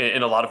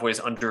in a lot of ways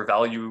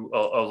undervalue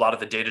a lot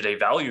of the day-to-day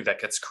value that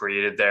gets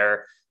created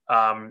there,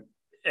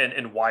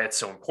 and why it's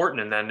so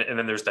important. And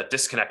then there's that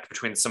disconnect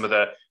between some of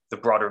the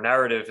broader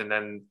narrative and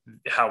then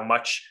how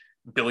much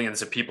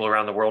billions of people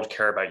around the world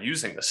care about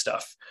using this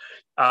stuff.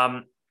 So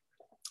I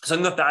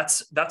think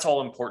that's all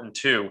important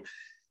too.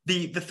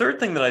 The third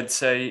thing that I'd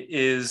say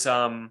is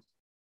I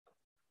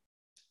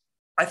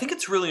think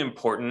it's really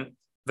important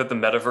that the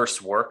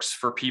metaverse works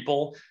for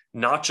people,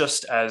 not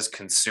just as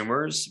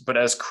consumers, but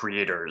as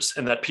creators,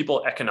 and that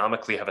people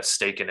economically have a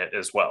stake in it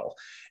as well.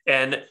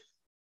 And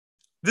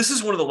this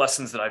is one of the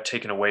lessons that I've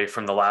taken away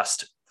from the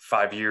last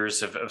 5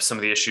 years of some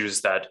of the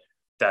issues that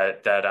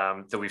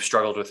we've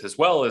struggled with as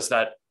well, is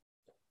that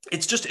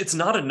it's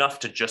not enough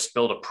to just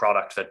build a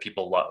product that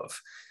people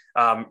love.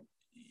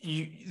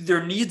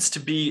 There needs to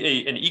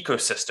be an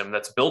ecosystem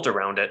that's built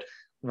around it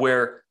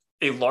where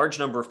a large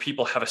number of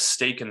people have a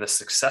stake in the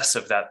success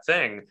of that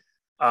thing,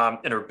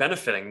 and are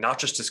benefiting not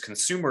just as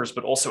consumers,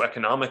 but also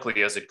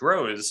economically as it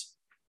grows,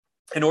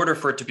 in order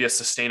for it to be a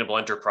sustainable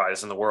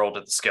enterprise in the world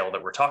at the scale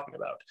that we're talking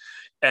about.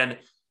 And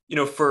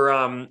for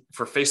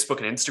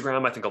Facebook and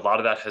Instagram, I think a lot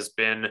of that has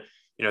been,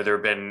 there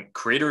have been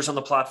creators on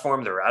the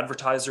platform, there are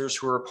advertisers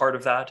who are a part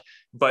of that.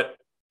 But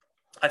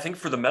I think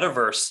for the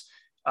metaverse,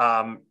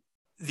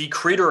 the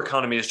creator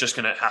economy is just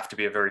going to have to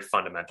be a very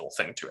fundamental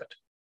thing to it.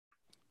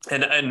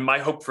 And my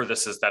hope for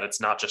this is that it's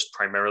not just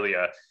primarily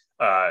a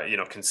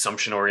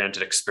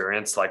consumption-oriented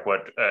experience, like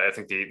what I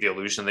think the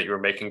allusion that you were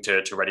making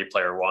to Ready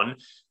Player One,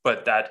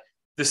 but that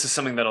this is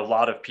something that a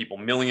lot of people,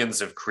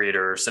 millions of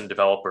creators and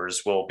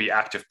developers, will be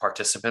active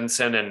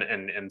participants in,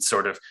 and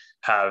sort of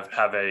have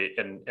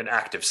an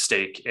active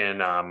stake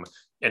in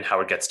how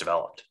it gets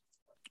developed.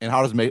 And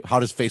how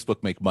does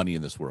Facebook make money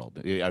in this world?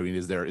 I mean,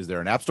 is there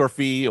an app store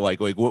fee? Like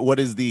what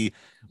is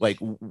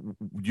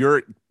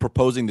you're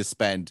proposing to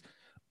spend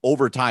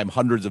over time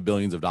hundreds of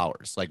billions of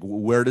dollars? Like,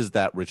 where does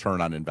that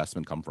return on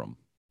investment come from?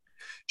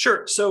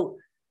 Sure. So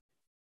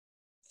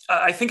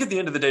I think at the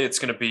end of the day, there's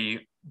going to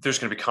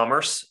be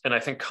commerce. And I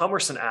think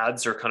commerce and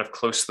ads are kind of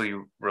closely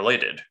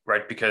related,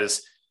 right?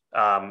 Because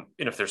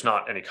if there's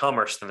not any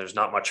commerce, then there's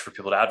not much for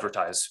people to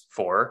advertise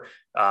for.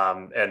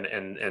 So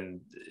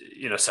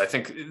I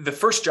think the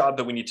first job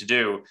that we need to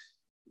do,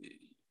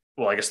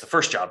 well, I guess the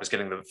first job is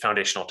getting the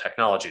foundational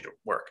technology to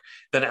work.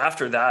 Then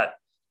after that,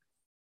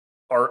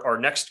 our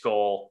next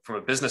goal from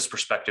a business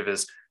perspective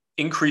is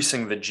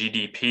increasing the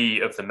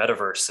GDP of the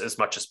metaverse as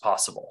much as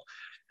possible.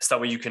 So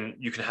that way you can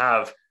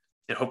have,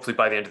 and hopefully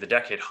by the end of the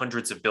decade,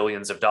 hundreds of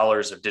billions of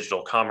dollars of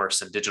digital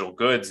commerce and digital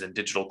goods and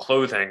digital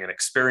clothing and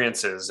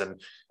experiences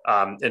and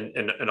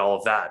all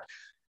of that.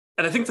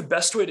 And I think the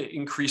best way to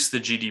increase the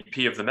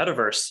GDP of the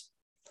metaverse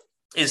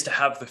is to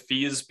have the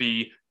fees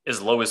be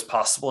as low as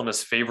possible and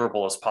as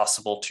favorable as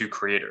possible to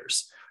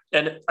creators.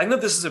 And I think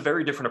this is a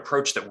very different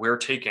approach that we're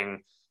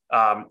taking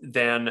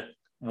than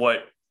what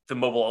the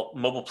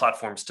mobile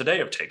platforms today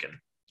have taken.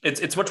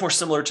 It's much more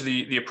similar to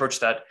the approach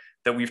that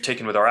we've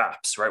taken with our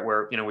apps, right?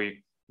 Where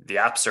the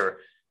apps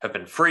have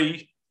been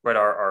free, right?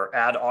 Our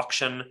ad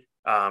auction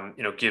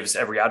gives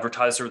every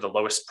advertiser the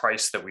lowest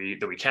price that we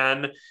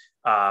can.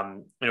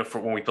 For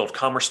when we build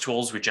commerce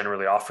tools, we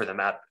generally offer them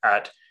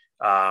at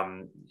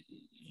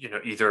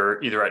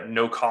either at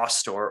no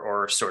cost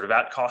or sort of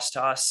at cost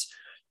to us.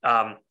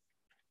 And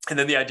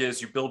then the idea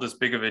is you build as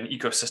big of an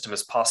ecosystem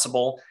as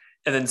possible.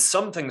 And then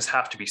some things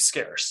have to be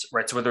scarce,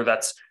 right? So whether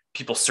that's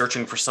people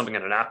searching for something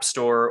in an app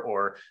store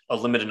or a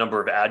limited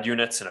number of ad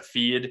units in a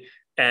feed,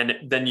 and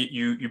then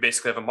you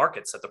basically have a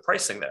market set the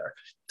pricing there.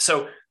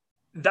 So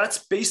that's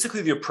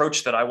basically the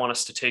approach that I want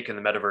us to take in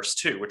the metaverse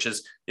too, which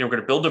is, we're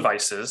going to build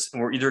devices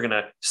and we're either going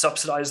to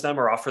subsidize them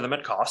or offer them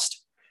at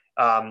cost.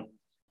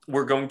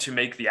 We're going to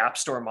make the App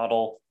Store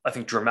model, I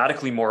think,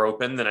 dramatically more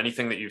open than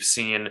anything that you've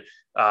seen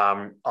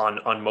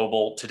on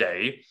mobile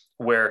today,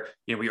 where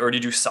we already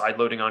do side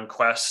loading on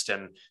Quest,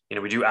 and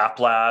we do App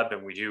Lab,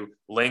 and we do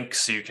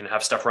links, so you can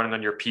have stuff running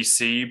on your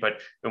PC.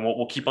 And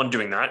we'll keep on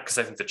doing that because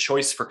I think the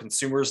choice for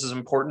consumers is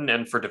important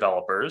and for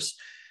developers.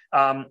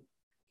 And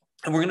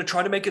we're going to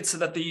try to make it so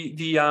that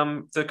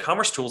the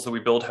commerce tools that we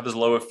build have as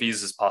low of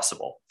fees as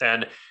possible.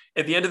 And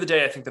at the end of the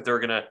day, I think that there are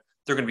going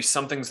to be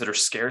some things that are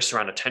scarce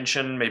around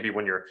attention. Maybe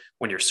when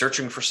you're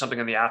searching for something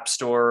in the App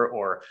Store,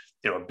 or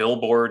a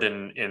billboard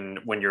in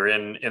when you're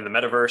in the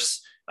metaverse.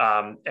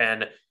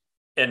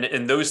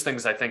 And those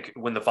things, I think,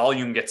 when the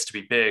volume gets to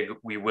be big,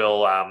 we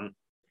will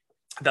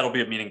that'll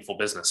be a meaningful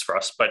business for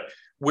us. But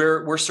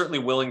we're certainly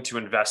willing to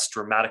invest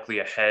dramatically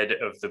ahead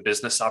of the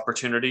business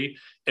opportunity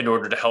in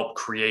order to help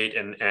create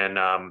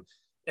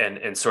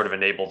and sort of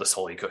enable this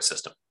whole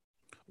ecosystem.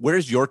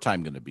 Where's your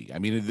time going to be? I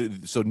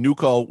mean, so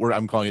Nuco,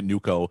 I'm calling it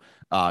Nuco.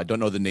 Don't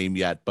know the name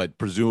yet, but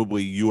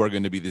presumably you are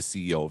going to be the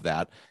CEO of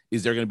that.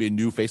 Is there going to be a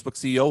new Facebook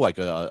CEO, like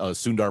a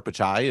Sundar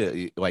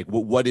Pichai? Like,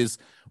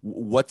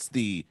 what's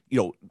the,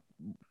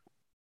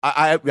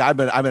 I'm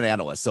an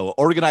analyst, so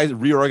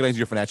reorganizing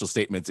your financial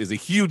statements is a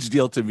huge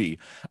deal to me.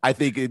 I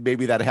think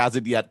maybe that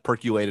hasn't yet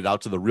percolated out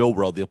to the real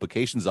world, the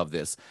implications of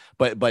this.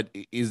 But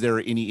is there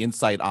any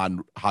insight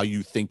on how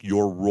you think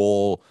your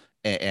role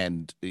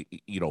and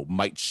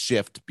might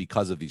shift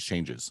because of these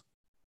changes?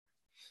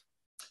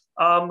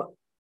 I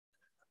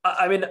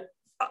mean,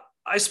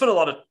 I spent a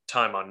lot of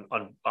time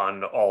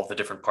on all the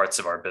different parts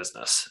of our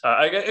business.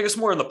 I guess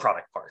more in the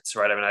product parts,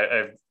 right? I mean,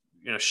 I've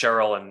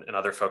Cheryl and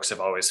other folks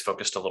have always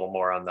focused a little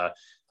more on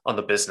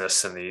the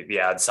business and the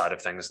ad side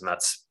of things, and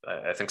that's,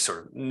 I think,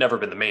 sort of never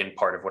been the main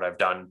part of what I've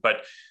done.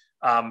 But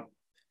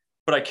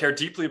I care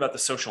deeply about the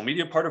social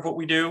media part of what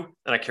we do,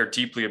 and I care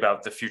deeply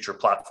about the future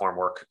platform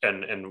work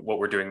and what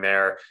we're doing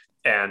there.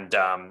 And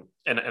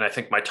I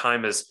think my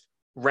time is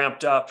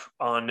ramped up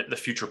on the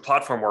future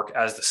platform work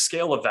as the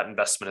scale of that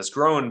investment has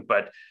grown.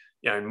 But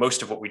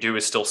most of what we do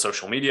is still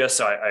social media,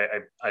 so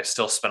I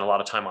still spend a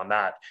lot of time on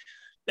that.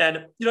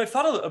 And I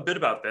thought a bit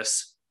about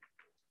this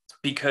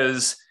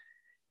because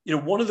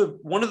one of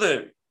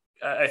the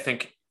I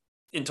think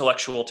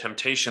intellectual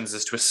temptations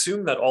is to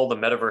assume that all the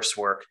metaverse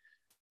work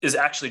is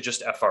actually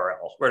just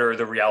FRL, right, or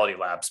the Reality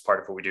Labs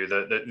part of what we do,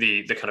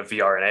 the kind of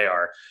VR and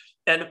AR.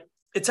 And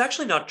it's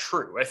actually not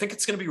true. I think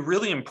it's going to be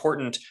really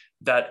important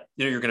that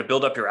you're going to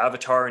build up your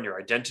avatar and your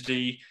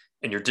identity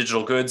and your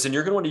digital goods, and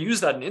you're going to want to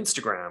use that in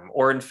Instagram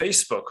or in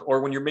Facebook,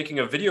 or when you're making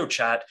a video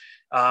chat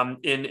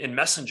in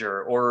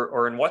Messenger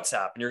or in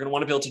WhatsApp, and you're going to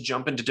want to be able to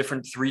jump into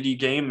different 3D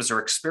games or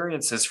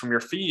experiences from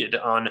your feed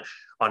on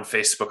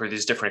Facebook, or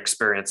these different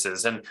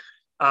experiences. And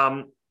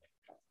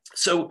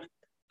so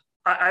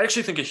I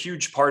actually think a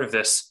huge part of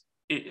this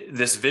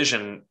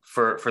vision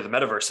for the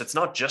metaverse, it's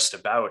not just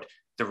about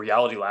the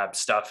Reality Lab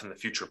stuff and the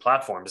future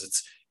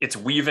platforms. It's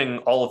weaving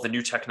all of the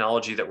new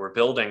technology that we're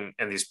building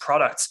and these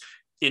products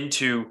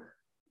into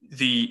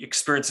the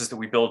experiences that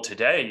we build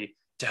today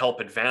to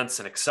help advance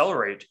and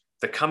accelerate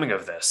the coming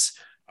of this,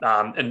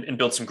 and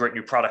build some great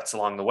new products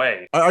along the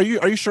way. Are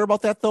you sure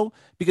about that though?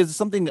 Because it's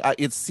something,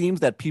 it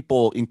seems that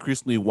people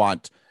increasingly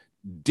want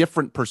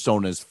different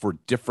personas for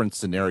different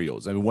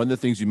scenarios. I mean, one of the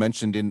things you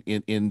mentioned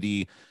in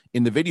the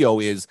video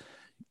is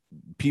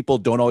people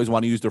don't always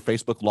want to use their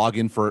Facebook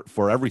login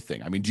for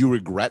everything. I mean, do you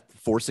regret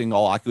forcing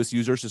all Oculus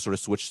users to sort of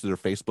switch to their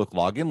Facebook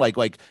login?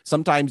 Like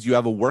sometimes you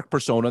have a work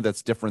persona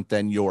that's different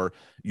than your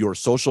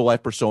social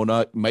life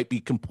persona, might be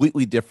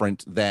completely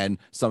different than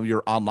some of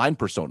your online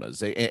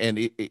personas.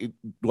 And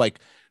like,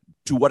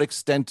 to what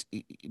extent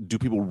do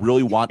people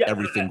really want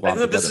everything glommed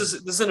together? This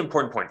is an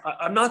important point.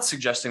 I'm not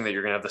suggesting that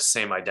you're going to have the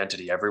same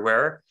identity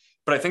everywhere,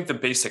 but I think the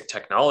basic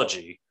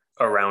technology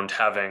around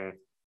having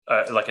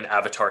like an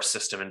avatar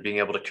system and being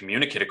able to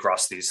communicate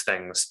across these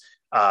things,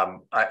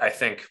 I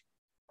think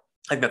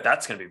that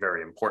that's going to be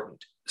very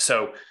important.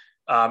 So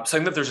I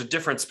think that there's a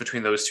difference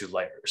between those two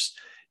layers.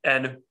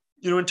 And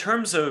in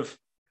terms of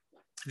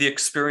the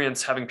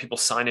experience, having people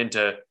sign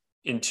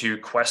into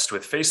Quest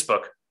with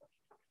Facebook,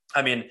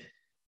 I mean,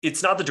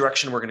 it's not the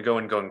direction we're going to go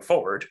in going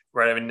forward,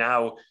 right? I mean,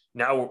 now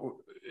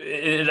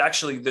it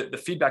actually, the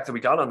feedback that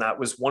we got on that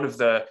was one of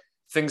the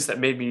things that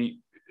made me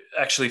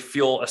actually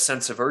feel a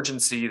sense of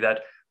urgency that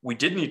we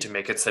did need to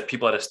make it so that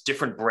people had a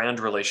different brand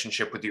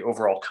relationship with the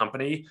overall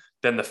company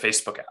than the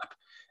Facebook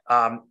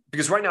app.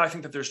 Because right now I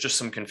think that there's just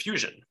some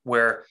confusion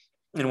where,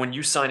 when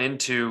you sign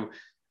into,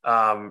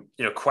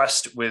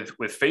 Quest with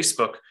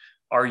Facebook,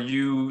 are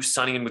you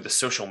signing in with the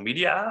social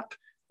media app,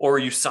 or are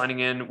you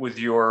signing in with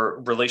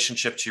your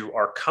relationship to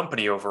our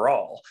company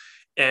overall?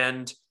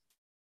 And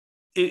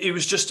it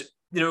was just,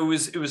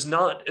 it was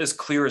not as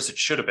clear as it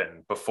should have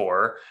been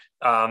before.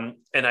 And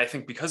I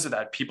think because of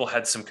that, people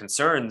had some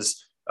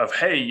concerns of,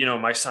 hey,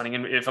 am I signing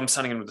in? If I'm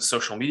signing in with the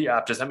social media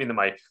app, does that mean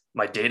that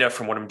my data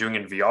from what I'm doing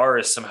in VR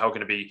is somehow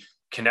going to be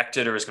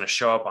connected or is going to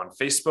show up on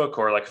Facebook,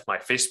 or like if my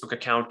Facebook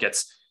account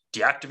gets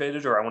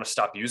deactivated or I want to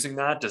stop using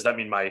that, does that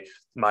mean my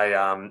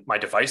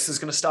device is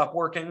going to stop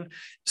working?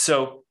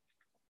 So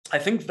I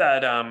think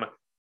that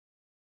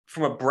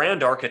from a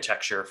brand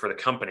architecture for the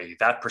company,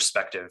 that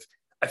perspective,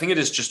 I think it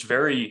is just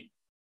very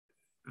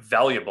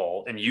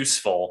valuable and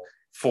useful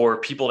for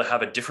people to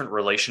have a different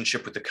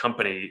relationship with the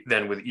company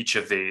than with each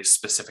of the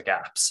specific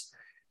apps.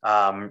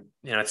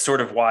 It's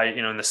sort of why,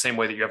 in the same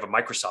way that you have a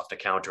Microsoft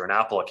account or an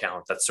Apple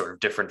account, that's sort of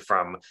different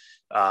from,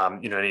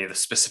 any of the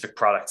specific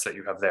products that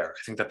you have there.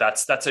 I think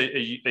that's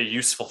a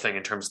useful thing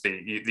in terms of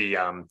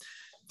the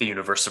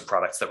universe of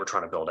products that we're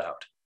trying to build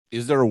out.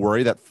 Is there a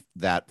worry that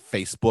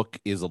Facebook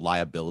is a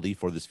liability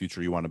for this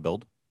future you want to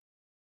build?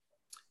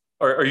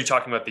 Or are you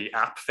talking about the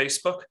app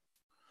Facebook?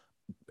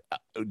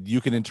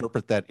 You can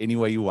interpret that any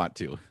way you want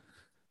to.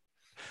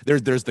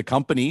 There's the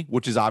company,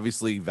 which is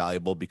obviously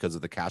valuable because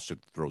of the cash it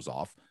throws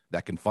off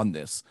that can fund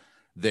this.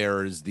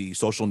 There's the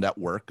social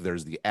network,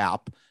 there's the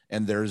app,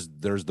 and there's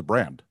the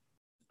brand.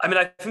 I mean,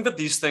 I think that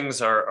these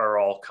things are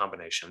all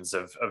combinations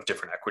of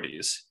different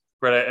equities,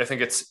 right? I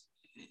think it's,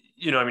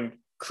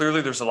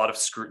 clearly there's a lot of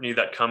scrutiny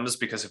that comes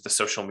because of the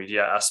social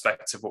media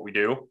aspects of what we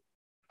do.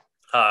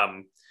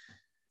 I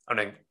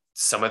think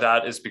some of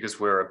that is because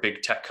we're a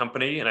big tech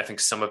company, and I think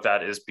some of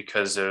that is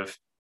because of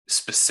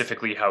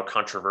specifically how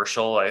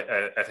controversial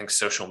I think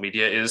social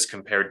media is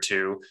compared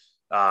to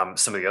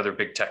some of the other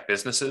big tech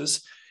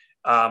businesses.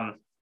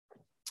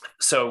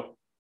 So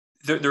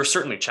there are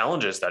certainly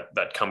challenges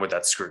that come with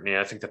that scrutiny.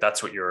 I think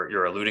that's what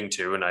you're alluding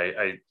to, and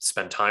I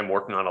spend time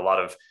working on a lot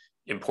of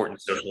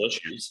important social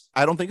issues.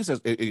 I don't think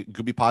it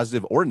could be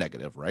positive or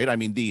negative, right? I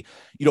mean,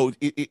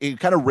 it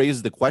kind of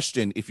raises the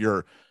question, if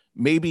you're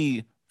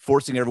maybe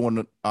forcing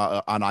everyone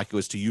on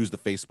Oculus to use the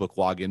Facebook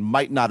login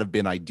might not have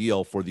been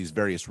ideal for these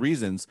various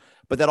reasons,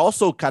 but that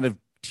also kind of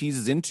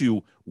teases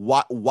into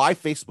why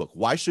Facebook?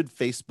 Why should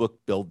Facebook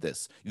build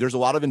this? There's a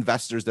lot of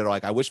investors that are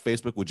like, I wish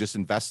Facebook would just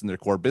invest in their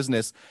core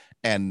business,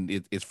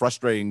 and it's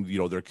frustrating.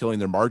 They're killing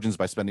their margins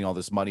by spending all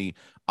this money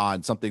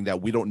on something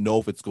that we don't know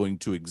if it's going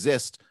to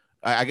exist.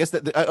 I guess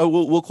that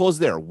we'll close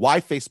there.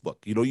 Why Facebook?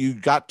 You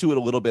got to it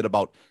a little bit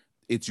about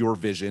it's your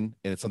vision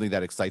and it's something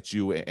that excites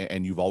you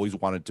and you've always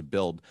wanted to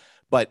build.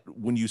 But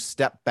when you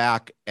step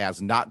back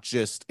as not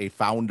just a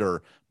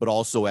founder, but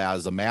also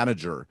as a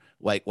manager,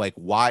 like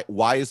why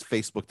is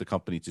Facebook the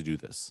company to do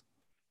this?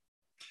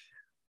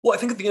 Well, I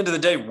think at the end of the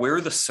day, we're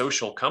the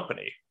social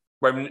company,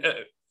 right? I mean,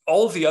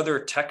 all of the other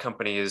tech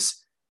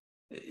companies,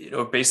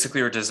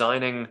 basically are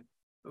designing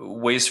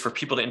ways for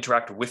people to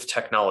interact with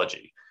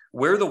technology.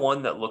 We're the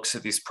one that looks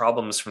at these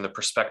problems from the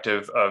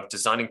perspective of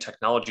designing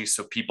technology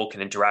so people can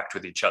interact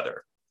with each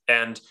other.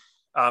 And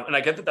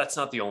I get that that's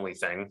not the only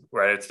thing,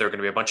 right? There are going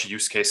to be a bunch of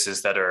use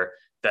cases that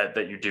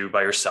you do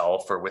by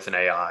yourself or with an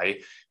AI,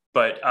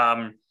 but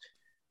I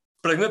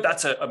think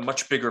that's a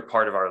much bigger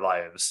part of our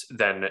lives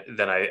than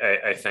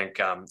I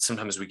think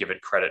sometimes we give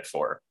it credit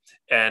for.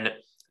 And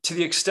to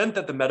the extent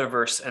that the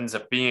metaverse ends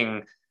up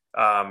being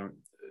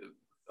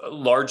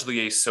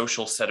largely a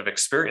social set of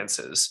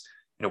experiences,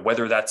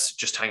 whether that's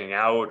just hanging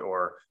out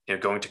or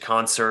going to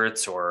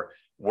concerts or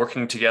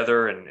working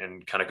together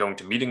and kind of going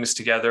to meetings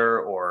together,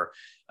 or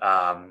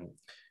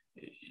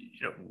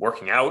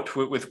working out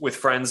with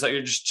friends,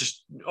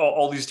 just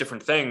all these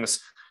different things.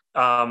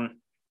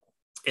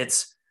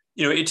 It's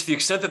to the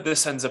extent that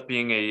this ends up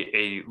being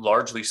a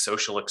largely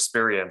social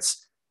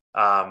experience,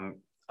 I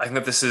think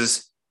that this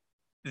is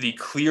the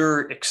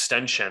clear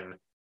extension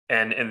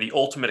and the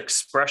ultimate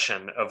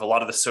expression of a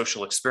lot of the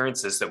social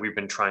experiences that we've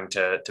been trying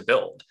to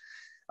build.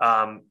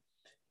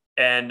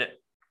 And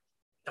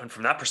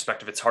from that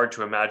perspective, it's hard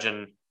to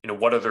imagine,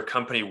 what other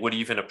company would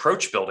even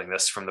approach building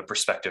this from the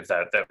perspective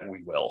that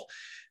we will.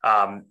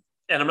 And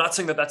I'm not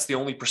saying that that's the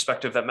only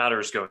perspective that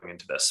matters going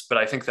into this, but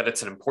I think that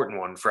it's an important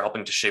one for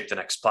helping to shape the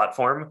next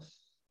platform.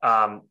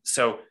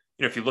 So,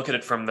 if you look at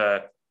it from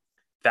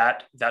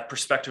that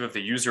perspective of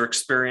the user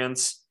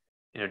experience,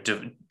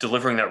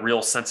 delivering that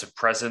real sense of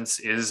presence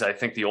is, I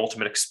think, the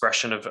ultimate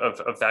expression of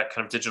that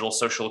kind of digital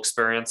social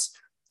experience.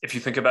 If you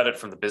think about it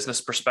from the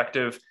business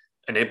perspective,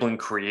 enabling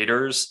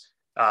creators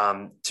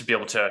to be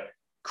able to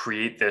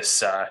create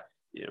this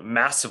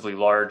massively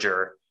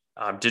larger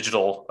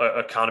digital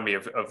economy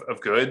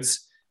of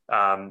goods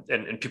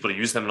and people to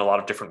use them in a lot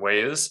of different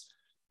ways.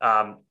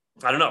 I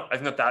don't know. I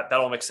think that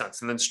all makes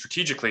sense. And then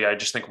strategically, I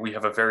just think we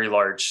have a very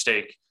large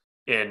stake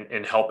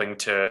in helping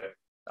to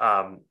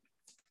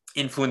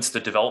influence the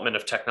development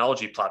of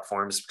technology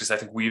platforms, because I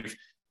think we've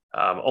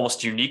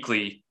almost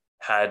uniquely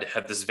had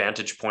this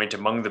vantage point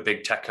among the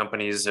big tech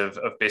companies of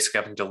basically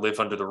having to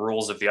live under the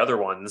rules of the other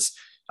ones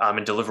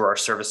and deliver our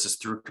services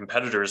through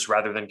competitors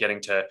rather than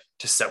getting to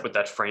set what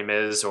that frame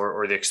is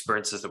or the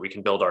experiences that we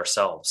can build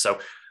ourselves. So,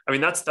 I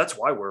mean, that's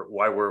why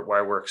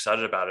we're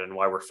excited about it and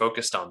why we're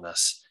focused on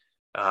this.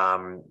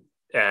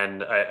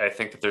 And I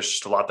think that there's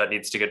just a lot that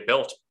needs to get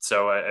built.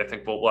 So I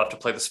think we'll have to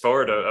play this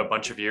forward a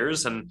bunch of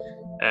years, and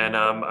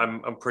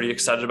I'm pretty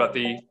excited about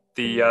the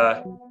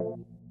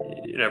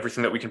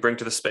everything that we can bring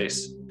to the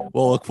space.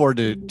 We'll look forward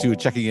to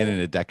checking in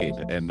a decade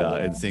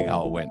and seeing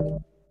how it went.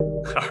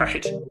 All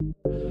right.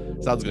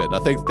 Sounds good.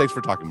 Thanks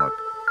for talking, Mark.